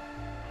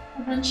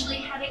 Eventually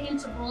heading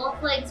into both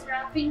legs,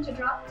 wrapping to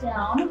drop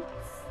down.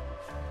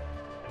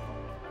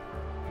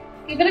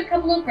 Give it a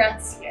couple of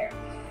breaths here.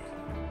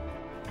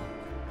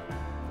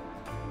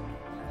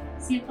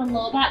 See if the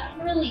low back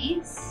can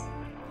release.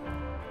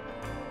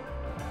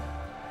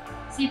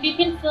 See if you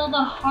can feel the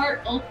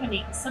heart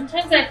opening.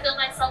 Sometimes I feel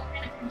myself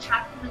kind of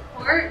contracting the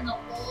core and the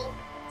whole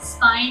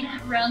spine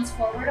rounds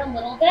forward a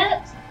little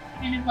bit.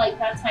 Kind of like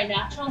that's my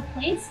natural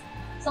place.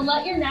 So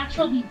let your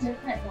natural be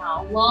different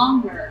now.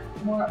 Longer,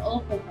 more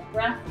open, the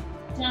breath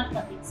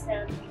definitely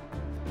expanding.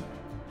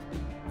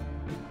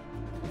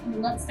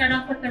 And let's start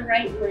off with the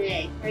right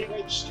leg. Right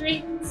leg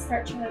straightens,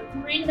 start to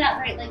bring that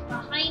right leg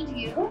behind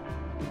you.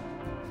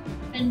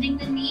 Bending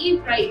the knee,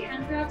 right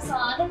hand grabs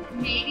on,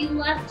 maybe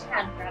left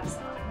hand grabs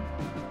on.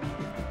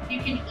 You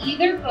can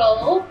either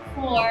go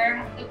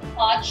for the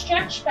quad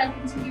stretch by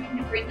continuing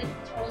to bring the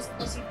toes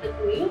closer to the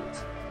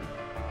glute,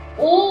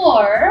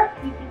 or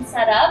you can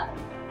set up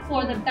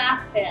for the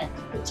back bend,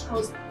 the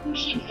toes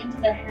pushing into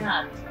the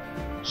hand,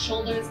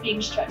 shoulders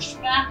being stretched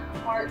back,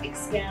 heart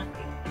expanding.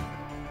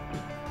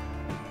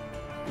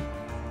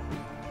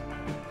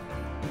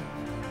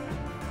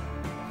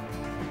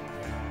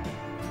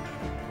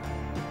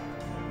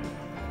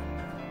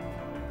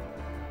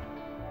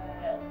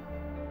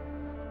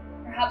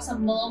 Perhaps a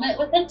moment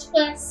with a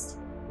twist.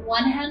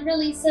 One hand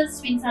releases,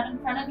 swings out in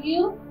front of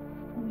you.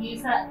 And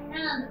use that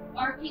hand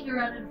arcing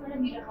around in front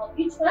of you to help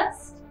you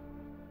twist.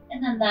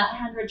 And then that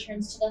hand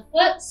returns to the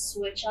foot,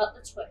 switch out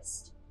the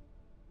twist.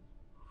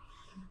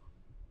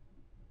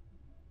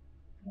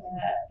 Good.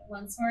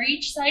 Once more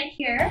each side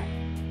here.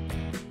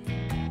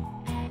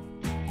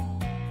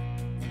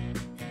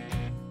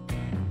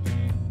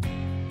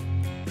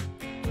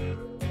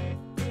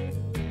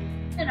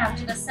 And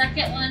after the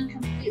second one,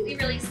 completely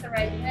release the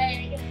right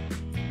leg.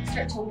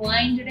 Start to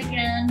wind it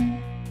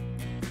again.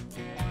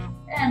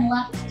 And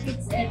left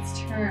takes its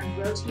turn,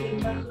 rotating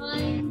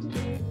behind,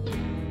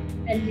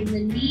 bending the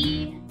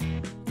knee.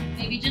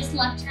 Maybe just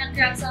left hand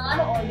grabs on,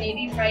 or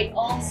maybe right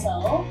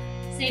also.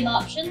 Same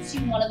options. Do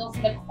you want to go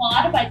for the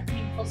quad by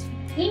coming close to the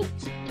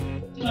glute?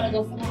 Do you want to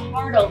go for the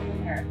heart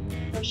opener,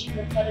 pushing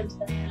the foot into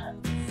the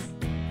hands?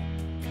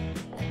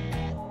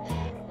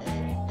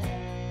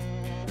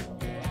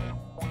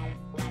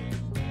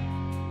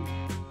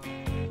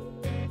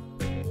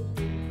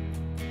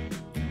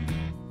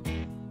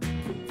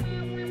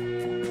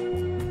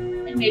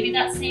 And maybe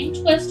that same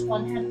twist,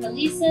 one hand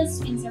releases,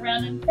 swings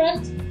around in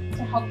front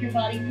to help your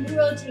body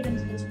rotate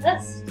into the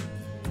twist.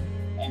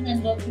 And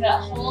then go through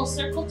that whole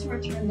circle to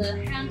return the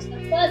hand to the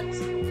foot.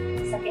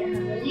 Second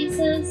hand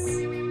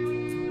releases.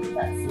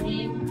 That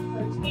same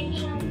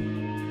rotation.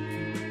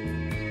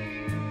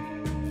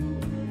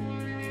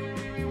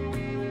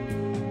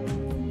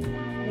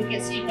 Make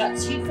it so you've got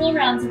 2 full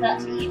rounds of that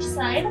to each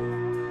side.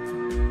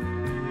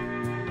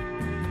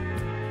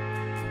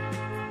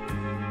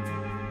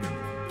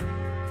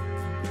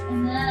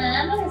 And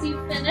then as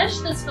you finish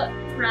this foot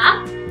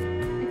wrap,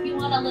 if you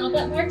want a little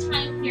bit more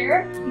time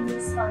here, you can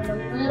just start a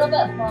little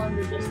bit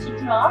longer just to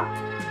drop.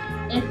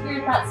 If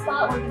you're at that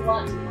spot where you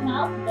want to come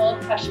out, no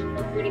pressure,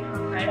 feel free to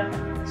come right on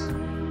out.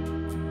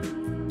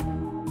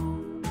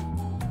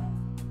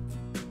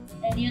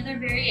 Any other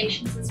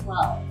variations as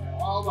well, they're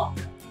all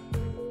welcome.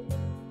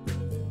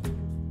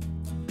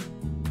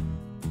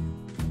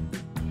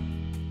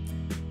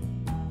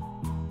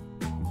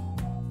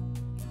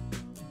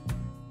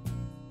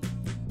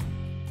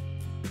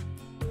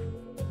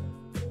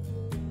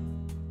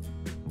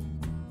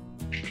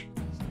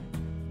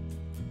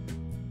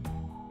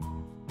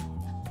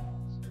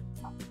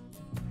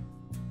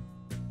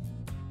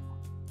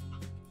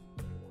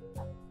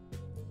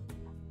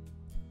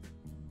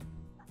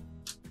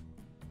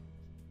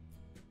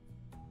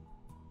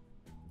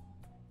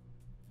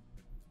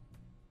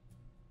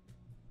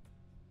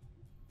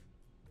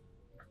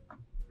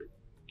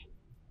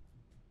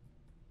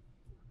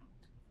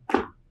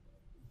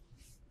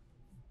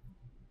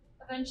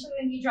 Eventually,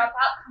 when you drop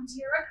out, come to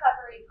your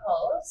recovery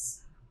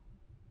pose.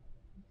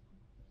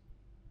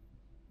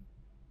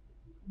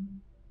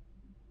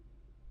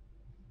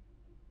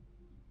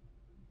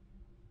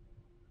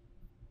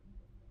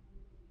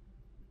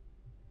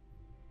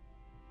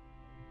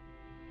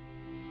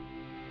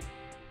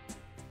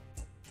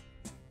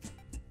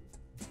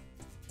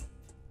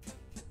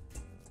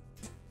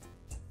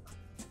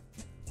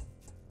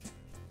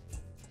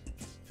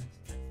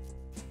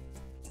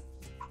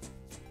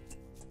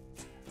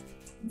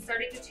 And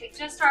starting to take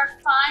just our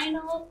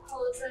final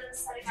poses,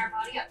 setting our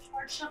body up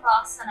towards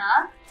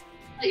Shavasana.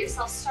 Let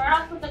yourself start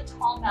off with a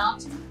tall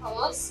mountain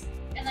pose,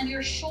 and then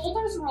your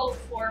shoulders roll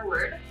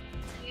forward,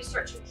 and you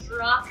start to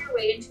drop your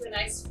weight into a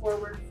nice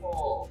forward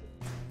fold.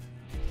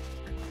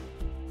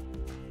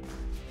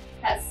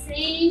 That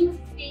same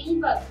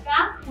thing, but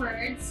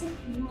backwards.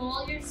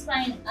 Roll your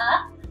spine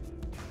up.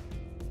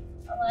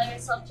 Allow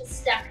yourself to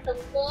stack the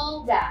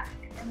low back,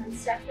 and then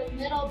stack the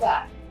middle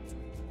back.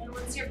 And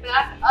once you're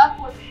back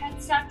up with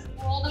head stacked,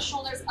 roll the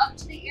shoulders up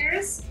to the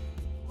ears,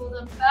 pull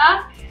them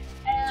back,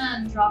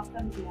 and drop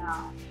them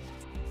down.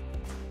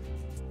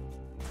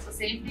 So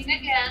same thing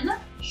again,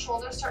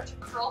 shoulders start to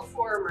curl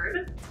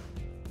forward,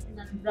 and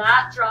then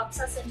that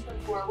drops us into a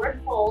forward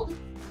fold.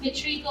 Make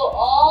sure you go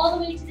all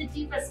the way to the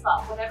deepest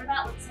spot, whatever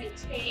that looks like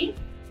today,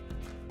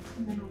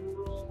 and then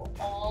roll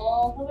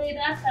all the way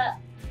back up.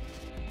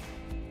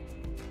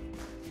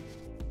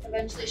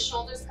 Eventually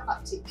shoulders come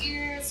up to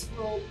ears,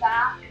 roll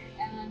back,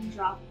 and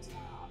drop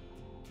down.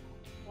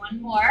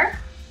 One more.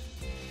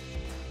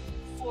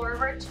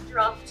 Forward to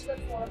drop to the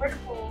forward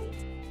fold.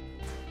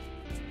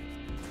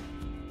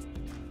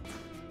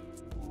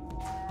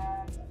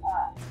 And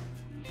up.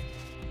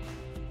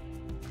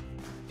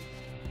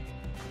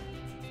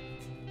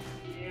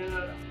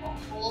 Beautiful.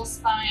 Whole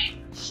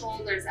spine,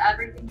 shoulders,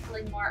 everything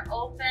feeling more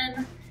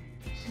open.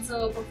 And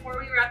so before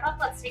we wrap up,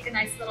 let's take a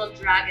nice little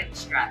dragon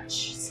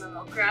stretch.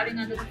 So grabbing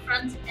onto the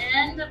front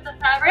end of the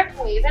fabric,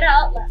 wave it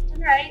out left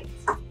and right.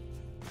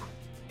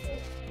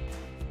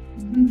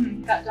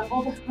 Got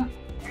doubled.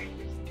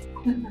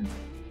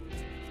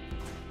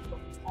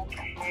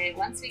 Okay,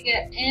 once we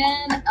get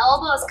in,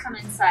 elbows come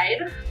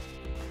inside.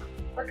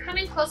 We're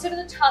coming closer to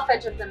the top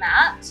edge of the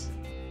mat.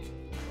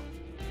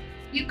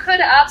 You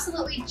could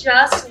absolutely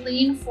just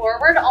lean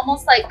forward,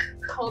 almost like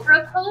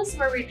cobra pose,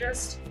 where we're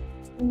just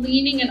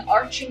leaning and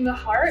arching the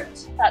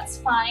heart. That's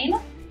fine.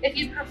 If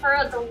you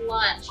prefer the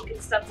lunge, you can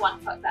step one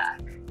foot back.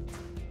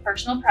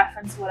 Personal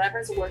preference,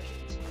 whatever's working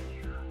to you.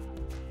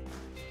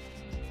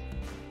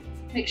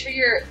 Make sure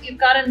you've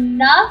got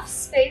enough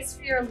space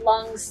for your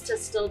lungs to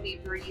still be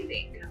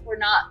breathing. We're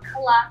not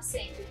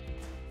collapsing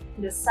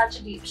into such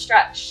a deep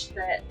stretch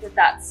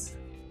that's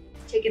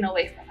taken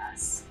away from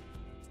us.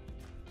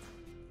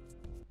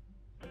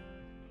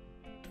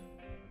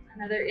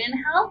 Another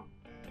inhale.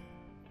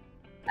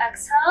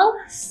 Exhale,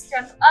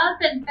 step up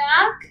and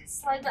back,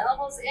 slide the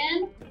elbows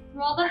in,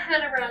 roll the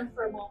head around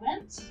for a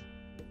moment.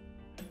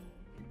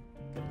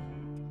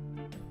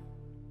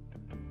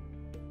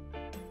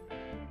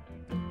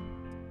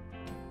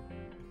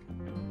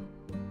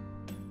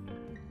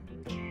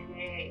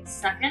 Okay,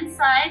 second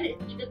side,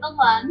 if you did the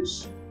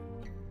lunge.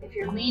 If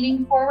you're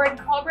leaning forward,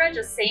 cobra,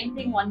 just same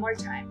thing one more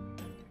time.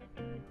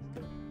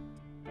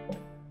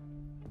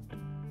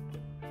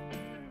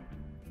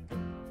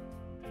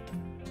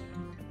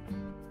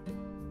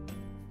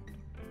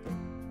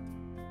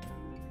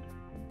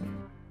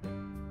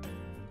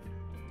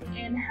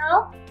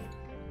 Inhale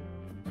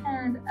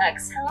and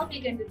exhale.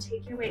 Begin to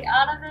take your way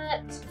out of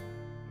it.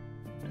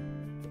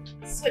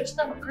 Switch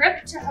the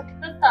grip to hook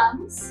the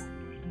thumbs.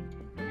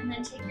 And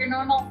then take your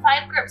normal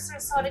 5 grips or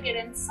so to get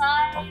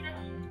inside.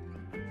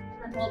 And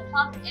then we'll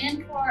pop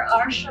into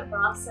our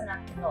Shavasana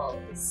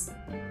pose.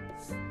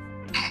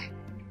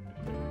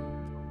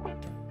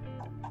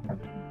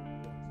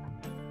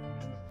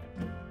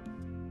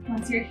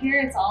 Once you're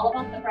here, it's all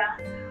about the breath.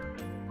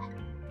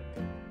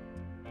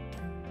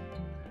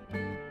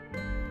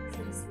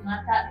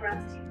 Let that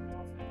breath take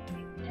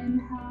over.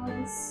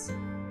 Inhales,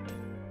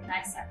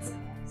 nice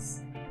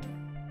exhales.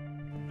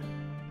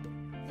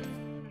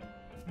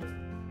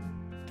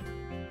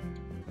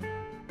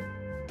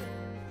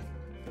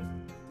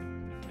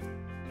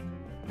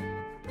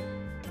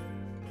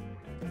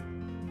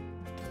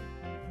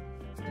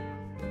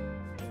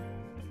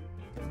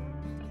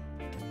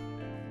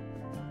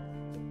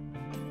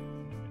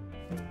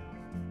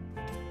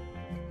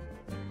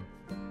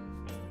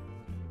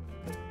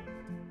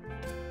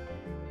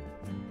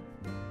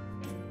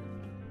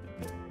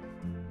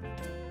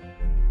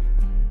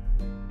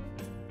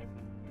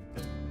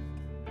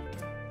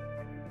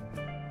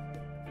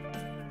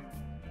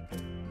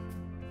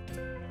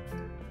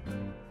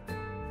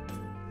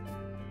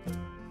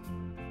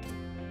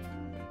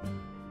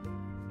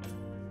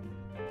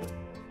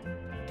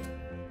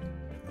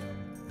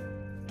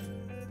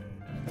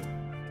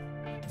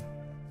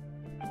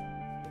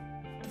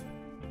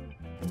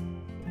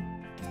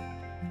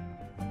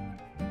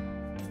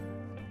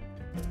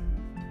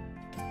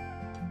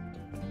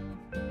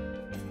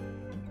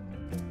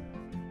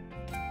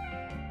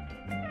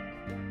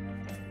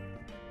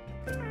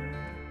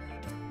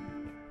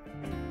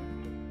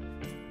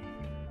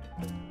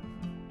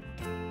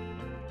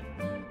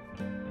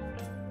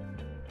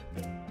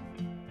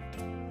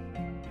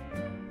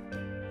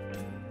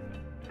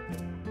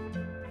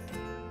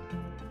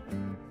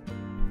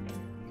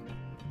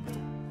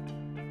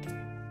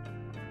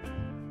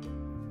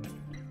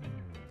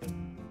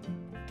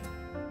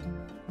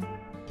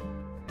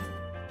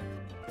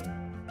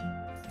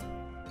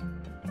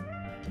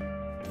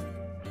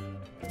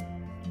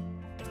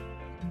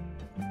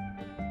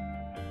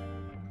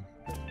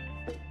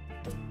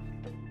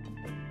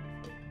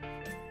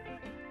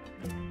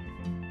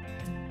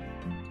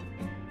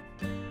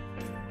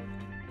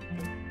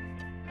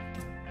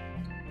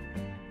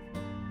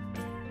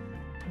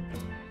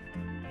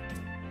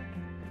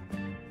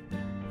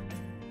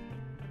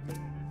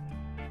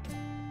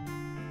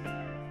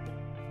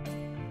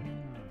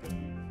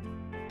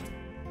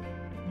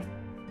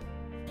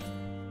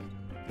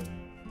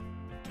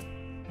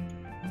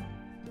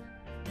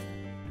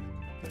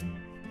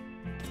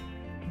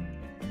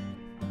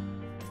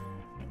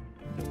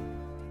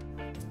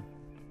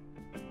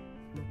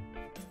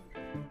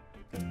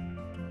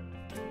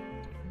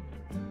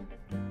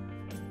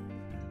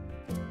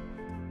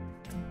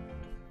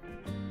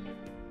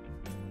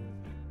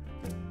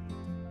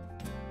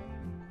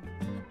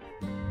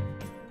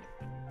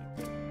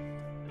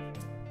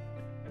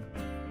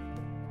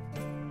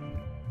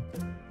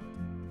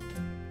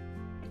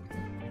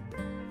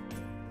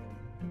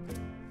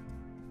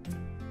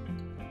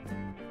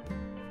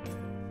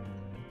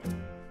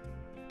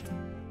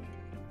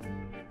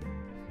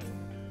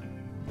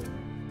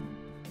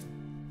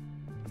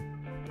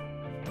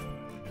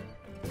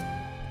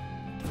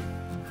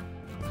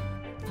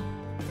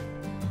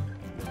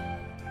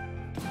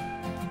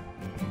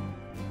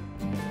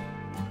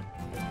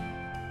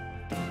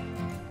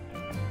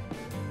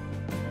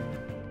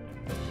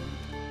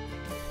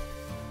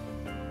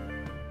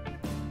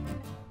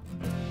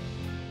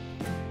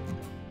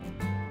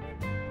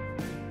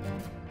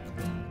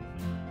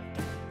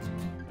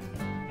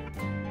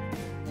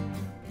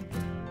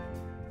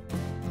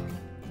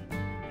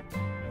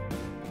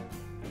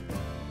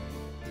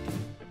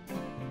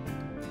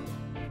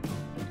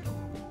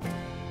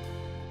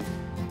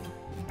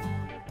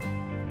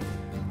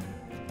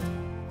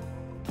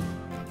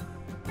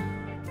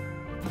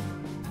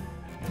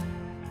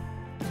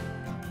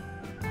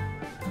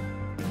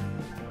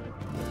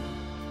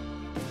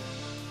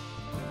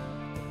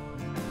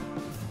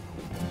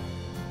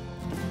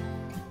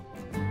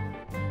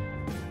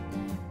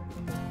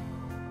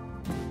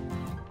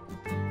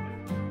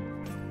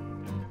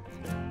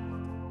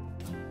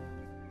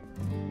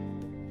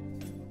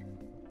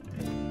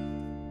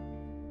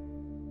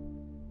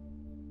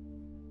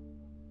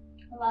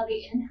 Allow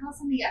the inhales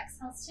and the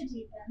exhales to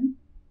deepen.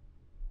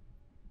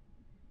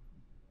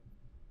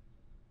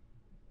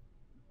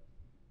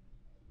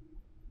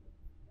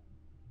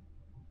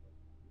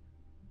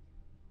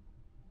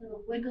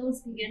 Little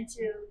wiggles begin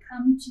to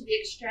come to the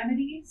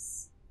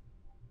extremities.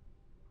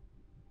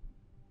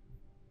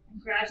 And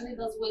gradually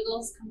those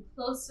wiggles come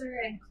closer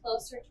and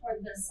closer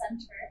toward the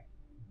center.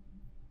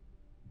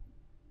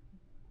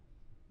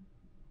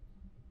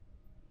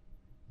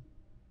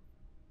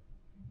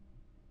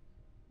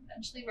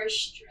 Eventually we're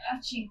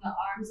stretching the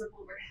arms up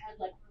overhead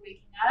like we're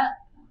waking up.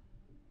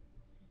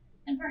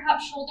 And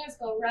perhaps shoulders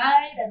go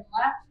right and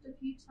left a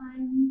few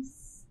times.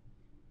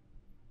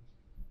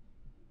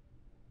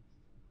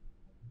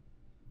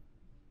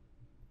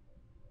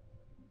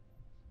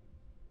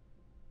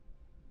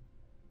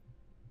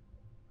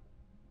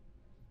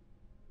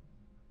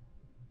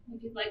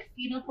 If you'd like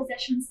fetal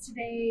positions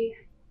today,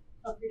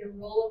 feel free to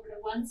roll over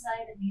to one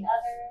side and the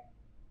other.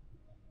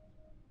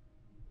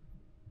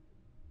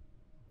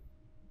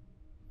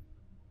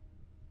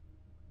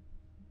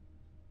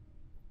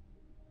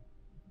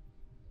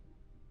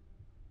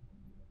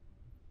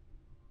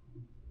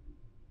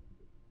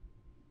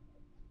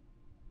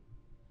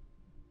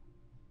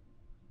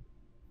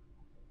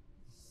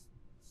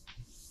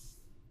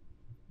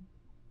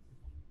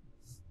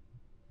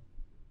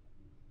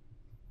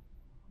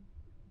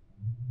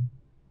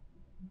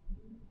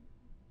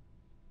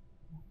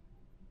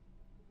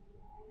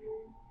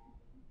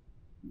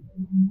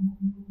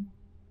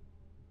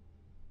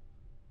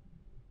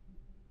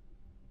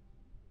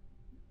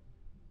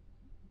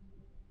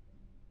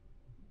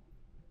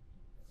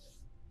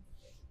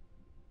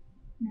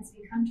 And as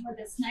we come toward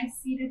this nice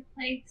seated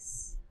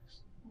place,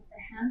 with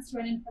the hands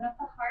right in front of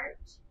the heart,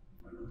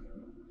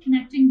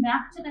 connecting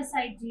back to this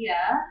idea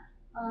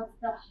of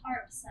the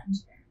heart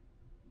center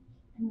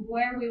and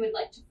where we would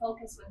like to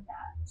focus with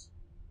that.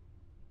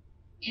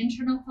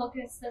 Internal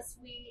focus this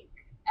week,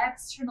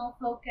 external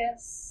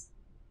focus,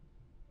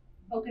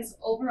 focus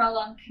overall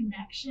on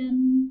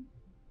connection,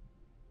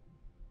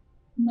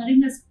 letting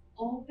this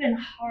open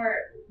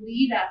heart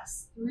lead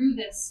us through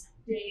this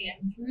day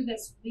and through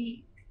this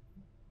week.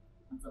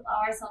 Let's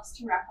allow ourselves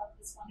to wrap up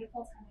this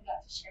wonderful time we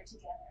got to share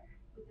together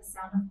with the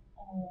sound of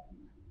Om.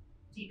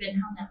 Deep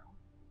inhale now.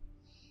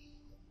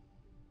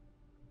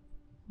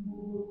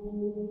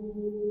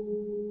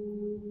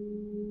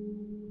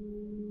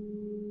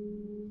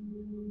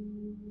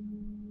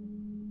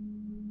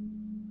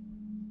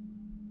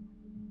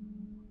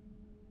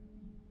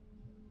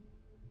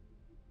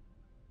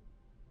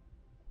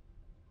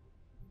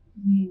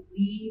 May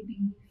we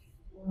be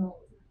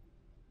filled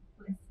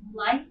with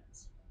light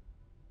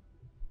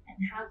and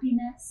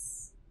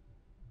happiness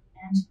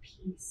and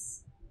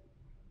peace.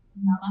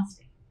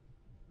 Namaste.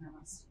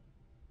 Namaste.